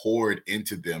be poured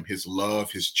into them. His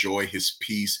love, his joy, his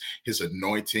peace, his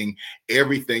anointing,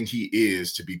 everything he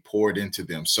is to be poured into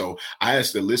them. So I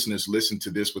ask the listeners listen to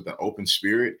this with an open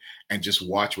spirit and just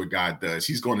watch what God does.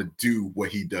 He's going to do what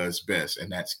he does best,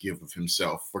 and that's give of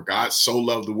himself. For God so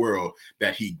loved the world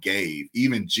that he gave.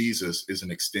 Even Jesus is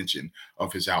an extension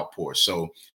of his outpour. So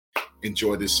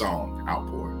enjoy this song,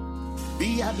 Outpour.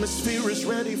 The atmosphere is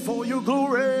ready for your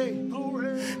glory,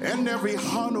 and every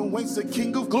heart awaits the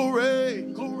King of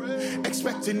glory,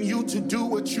 expecting you to do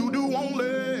what you do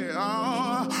only.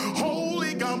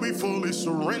 Holy God, we fully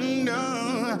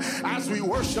surrender. As we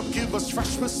worship, give us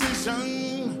fresh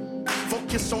precision.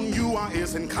 Focus on you, our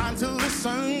ears inclined to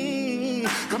listen.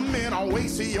 Come in our way,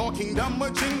 see your kingdom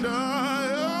agenda.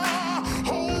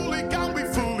 Holy God, we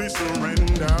fully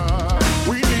surrender.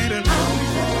 We need an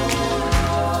outpour.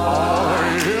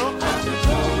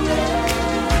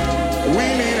 We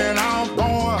need an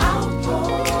outpour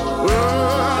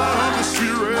of the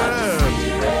Spirit.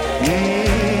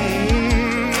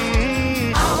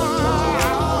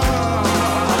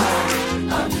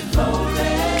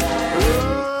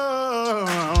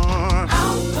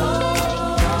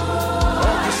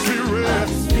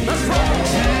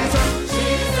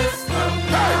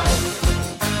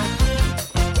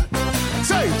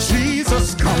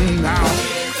 Jesus, come now.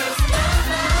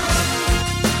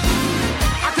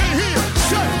 I can hear you.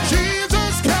 Say,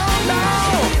 Jesus, come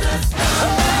now.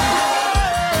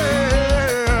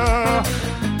 Hey.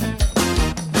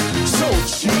 So,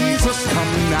 Jesus,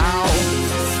 come now.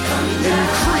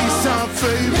 Increase our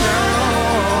faith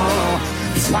now.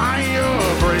 Fire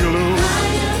break loose.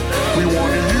 We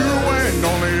want you and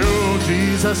only you.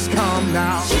 Jesus, come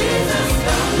now.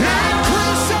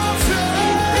 Increase our faith.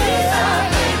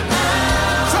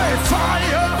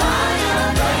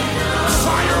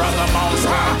 Fire of the Most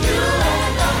High.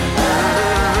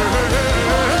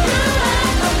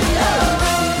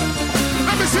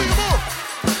 Let me see you move.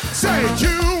 Say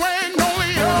you and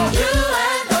only you.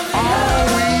 Oh,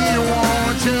 we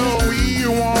want you,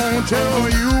 you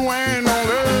and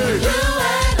only.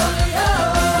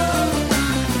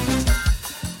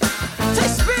 The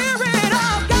Spirit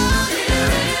of God.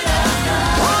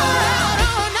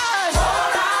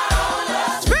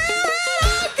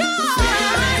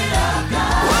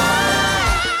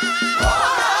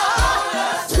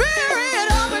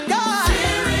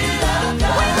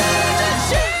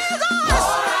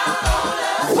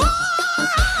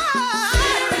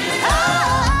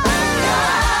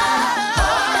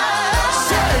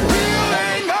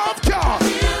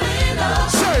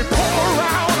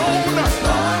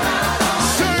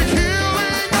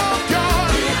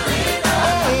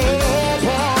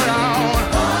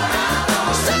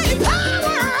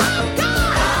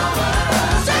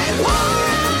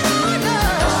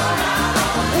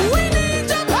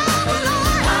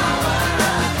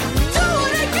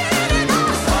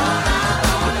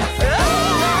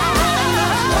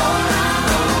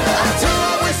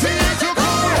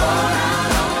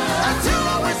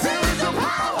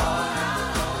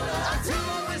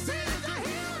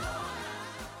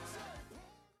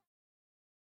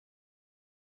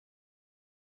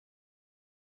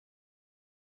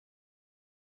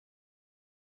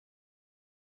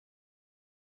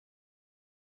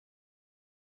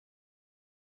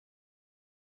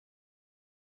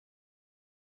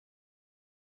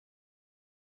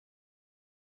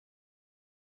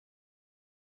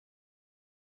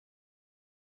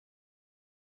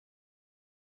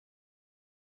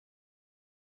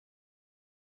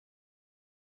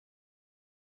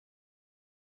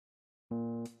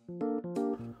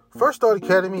 First Start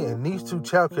Academy and Needs 2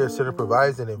 Child Care Center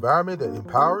provides an environment that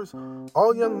empowers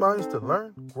all young minds to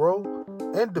learn, grow,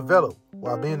 and develop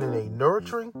while being in a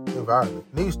nurturing environment.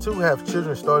 Needs 2 have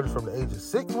children starting from the age of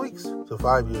 6 weeks to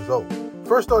 5 years old.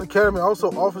 First Start Academy also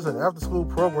offers an after-school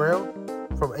program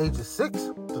from ages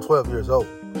 6 to 12 years old.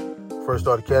 First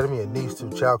Start Academy and Needs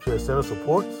 2 Child Care Center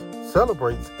supports,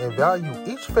 celebrates, and values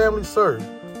each family served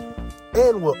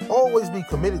and will always be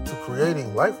committed to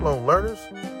creating lifelong learners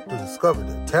to discover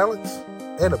their talents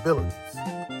and abilities.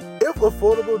 If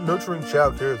affordable, nurturing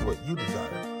child care is what you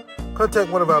desire, contact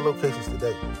one of our locations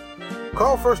today.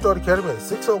 Call First Start Academy at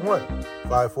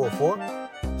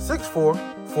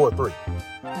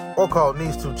 601-544-6443 or call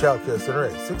Needs 2 Child Care Center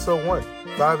at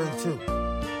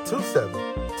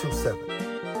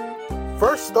 601-582-2727.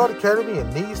 First Start Academy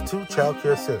and Needs 2 Child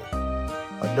Care Center,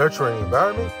 a nurturing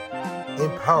environment,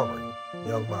 empowering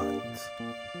young minds.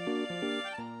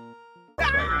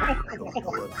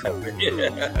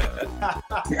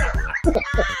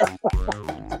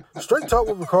 Straight Talk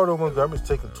with Ricardo Montgomery is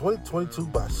taking 2022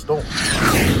 by storm.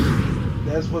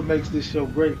 That's what makes this show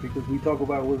great, because we talk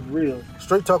about what's real.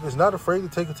 Straight Talk is not afraid to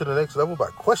take it to the next level by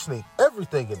questioning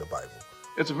everything in the Bible.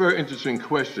 It's a very interesting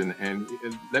question, and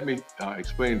let me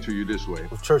explain it to you this way.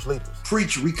 With church leaders.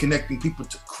 Preach reconnecting people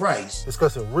to Christ.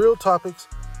 Discussing real topics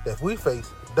that we face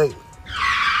daily.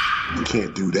 You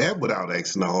can't do that without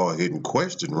asking a hard-hitting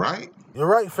question, right? You're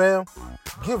right, fam.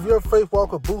 Give your faith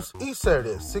walk a boost each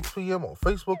Saturday at 6 p.m. on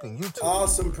Facebook and YouTube.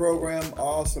 Awesome program.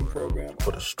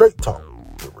 For the Straight Talk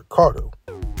with Ricardo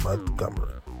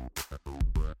Montgomery.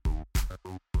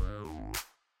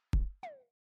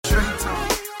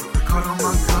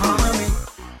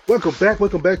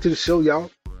 Welcome back to the show,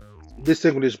 y'all. This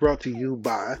segment is brought to you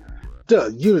by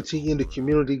the Unity in the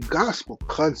Community Gospel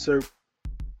Concert,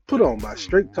 put on by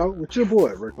Straight Talk with your boy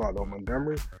Ricardo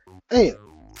Montgomery and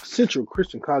Central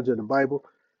Christian College of the Bible.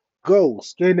 Go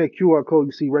scan that QR code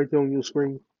you see right there on your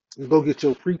screen and go get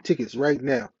your free tickets right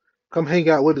now. Come hang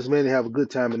out with us, man, and have a good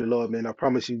time in the Lord, man. I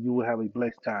promise you, you will have a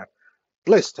blessed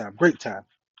time, great time.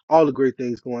 All the great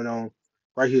things going on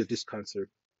right here at this concert.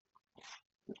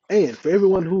 And for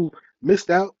everyone who missed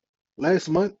out last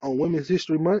month on Women's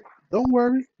History Month, don't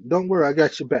worry, I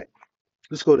got your back.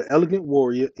 Let's go to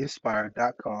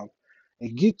elegantwarriorinspired.com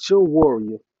and get your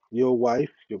warrior, your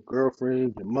wife, your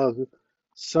girlfriend, your mother,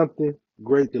 something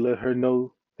great to let her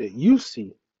know that you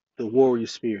see the warrior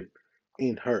spirit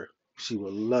in her. She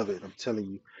will love it. I'm telling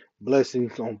you.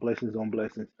 Blessings on blessings on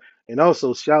blessings. And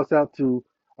also, shouts out to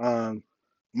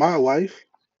my wife,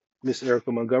 Miss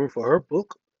Erica Montgomery, for her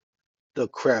book, The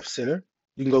Craft Center.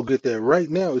 You can go get that right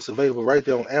now. It's available right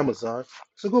there on Amazon.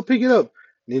 So go pick it up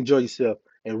and enjoy yourself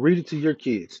and read it to your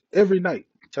kids every night.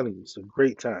 I'm telling you, it's a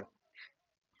great time.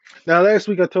 Now, last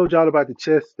week I told y'all about the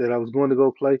chess that I was going to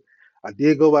go play. I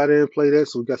did go by there and play that,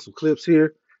 so we got some clips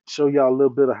here. Show y'all a little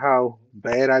bit of how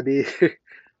bad I did.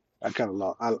 I kind of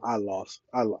lost.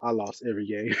 I lost every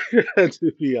game,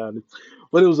 to be honest.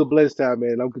 But it was a blessed time,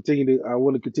 man. I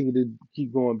want to continue to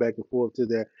keep going back and forth to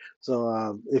that.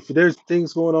 So if there's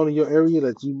things going on in your area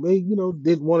that you may,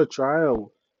 didn't want to try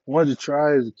or wanted to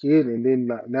try as a kid, and then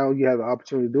now you have the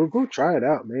opportunity to do it, go try it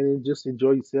out, man, and just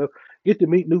enjoy yourself. Get to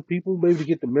meet new people, maybe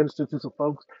get to minister to some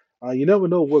folks. You never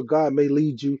know where God may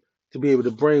lead you to be able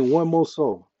to bring one more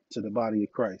soul to the body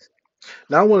of Christ.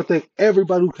 Now, I want to thank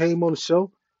everybody who came on the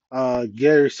show.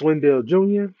 Gary Swindell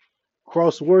Jr.,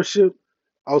 Cross Worship.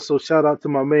 Also, shout out to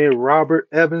my man Robert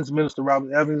Evans, Minister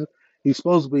Robert Evans. He's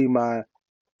supposed to be my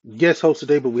guest host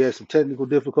today, but we had some technical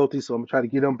difficulties, so I'm trying to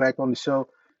get him back on the show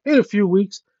in a few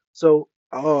weeks. So,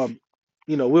 we'll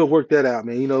work that out,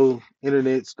 man.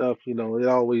 Internet stuff, it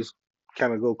always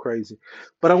kind of go crazy.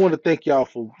 But I want to thank you all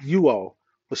for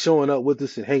showing up with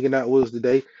us and hanging out with us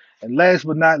today. And last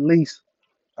but not least,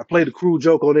 I played a cruel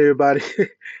joke on everybody.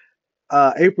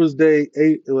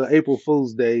 April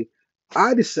Fool's Day,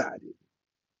 I decided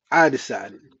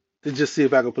to just see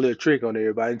if I could play a trick on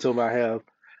everybody until I have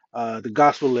the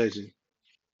gospel legend,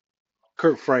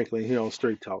 Kirk Franklin, here on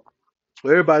Straight Talk.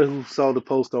 For everybody who saw the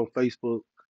post on Facebook,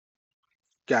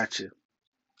 gotcha.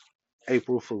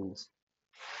 April Fools.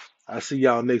 I'll see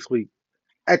y'all next week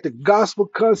at the gospel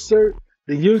concert,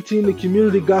 the Unity in the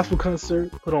Community Gospel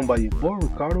Concert, put on by your boy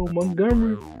Ricardo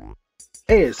Montgomery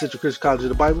and Central Christian College of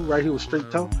the Bible, right here with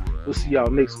Straight Talk. We'll see y'all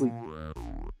next week.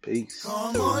 Peace.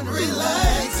 Come on,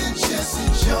 relax and just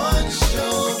enjoy the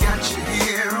show. We got you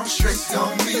here on Straight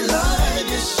Talk. Don't be lying,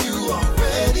 yes, you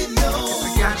already know.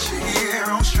 We got you here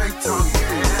on Straight Talk,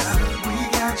 yeah. We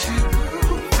got you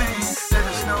moving. Let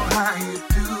us know how you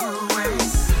doing.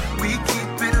 We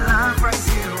keep it live right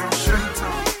here on Straight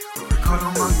Talk.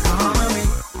 Ricardo Montgomery.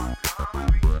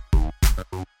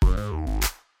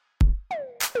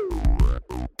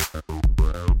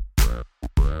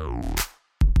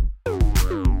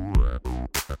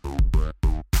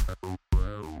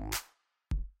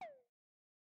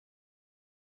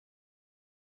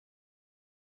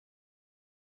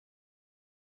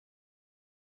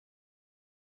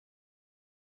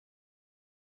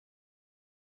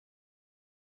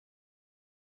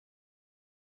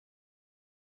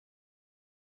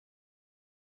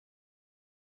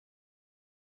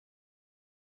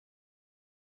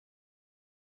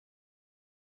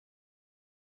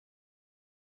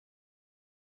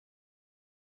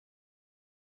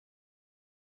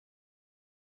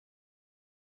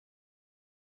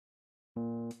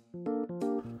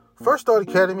 First Start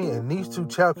Academy and Needs 2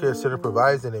 Child Care Center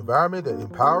provides an environment that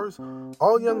empowers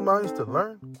all young minds to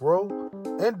learn, grow,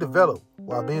 and develop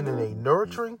while being in a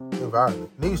nurturing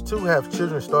environment. Needs 2 have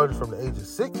children starting from the age of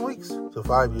 6 weeks to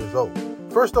 5 years old.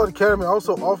 First Start Academy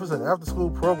also offers an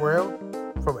after-school program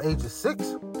from ages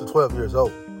 6 to 12 years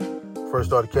old. First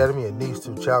Start Academy and Needs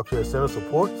 2 Child Care Center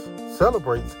supports,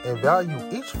 celebrates, and values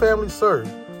each family served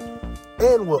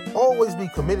and will always be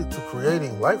committed to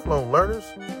creating lifelong learners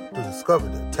to discover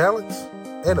their talents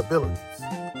and abilities.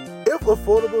 If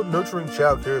affordable, nurturing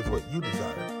childcare is what you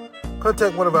desire,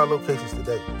 contact one of our locations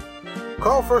today.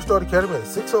 Call First Start Academy at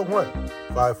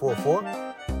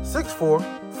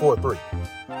 601-544-6443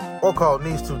 or call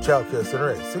Needs 2 Child Care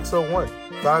Center at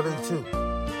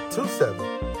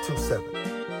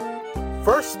 601-582-2727.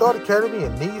 First Start Academy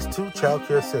and Needs 2 Child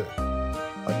Care Center,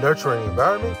 a nurturing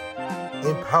environment,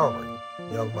 empowering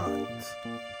young minds.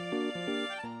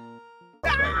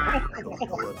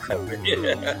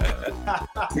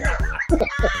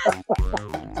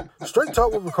 Straight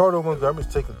Talk with Ricardo Montgomery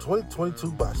is taking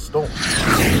 2022 by storm.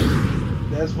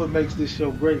 That's what makes this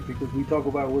show great, because we talk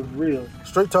about what's real.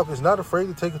 Straight Talk is not afraid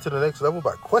to take it to the next level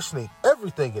by questioning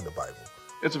everything in the Bible.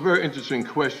 It's a very interesting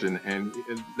question, and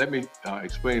let me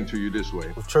explain it to you this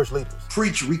way. With church leaders.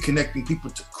 Preach reconnecting people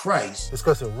to Christ.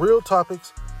 Discussing real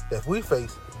topics that we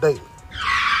face daily.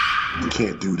 You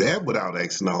can't do that without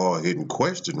asking a hard-hitting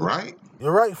question, right?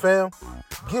 You're right, fam.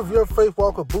 Give your faith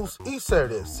walk a boost each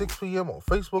Saturday at 6 p.m. on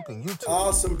Facebook and YouTube.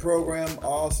 Awesome program.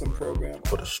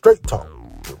 For the Straight Talk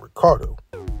with Ricardo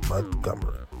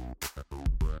Montgomery.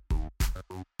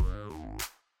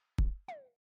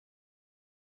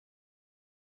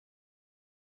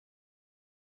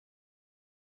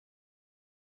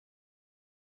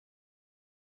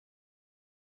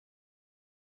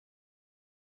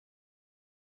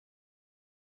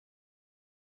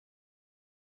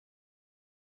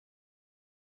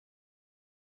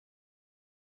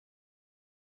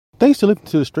 Thanks for listening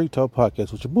to the Straight Talk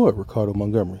Podcast with your boy, Ricardo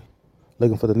Montgomery.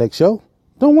 Looking for the next show?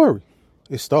 Don't worry.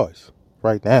 It starts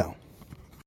right now.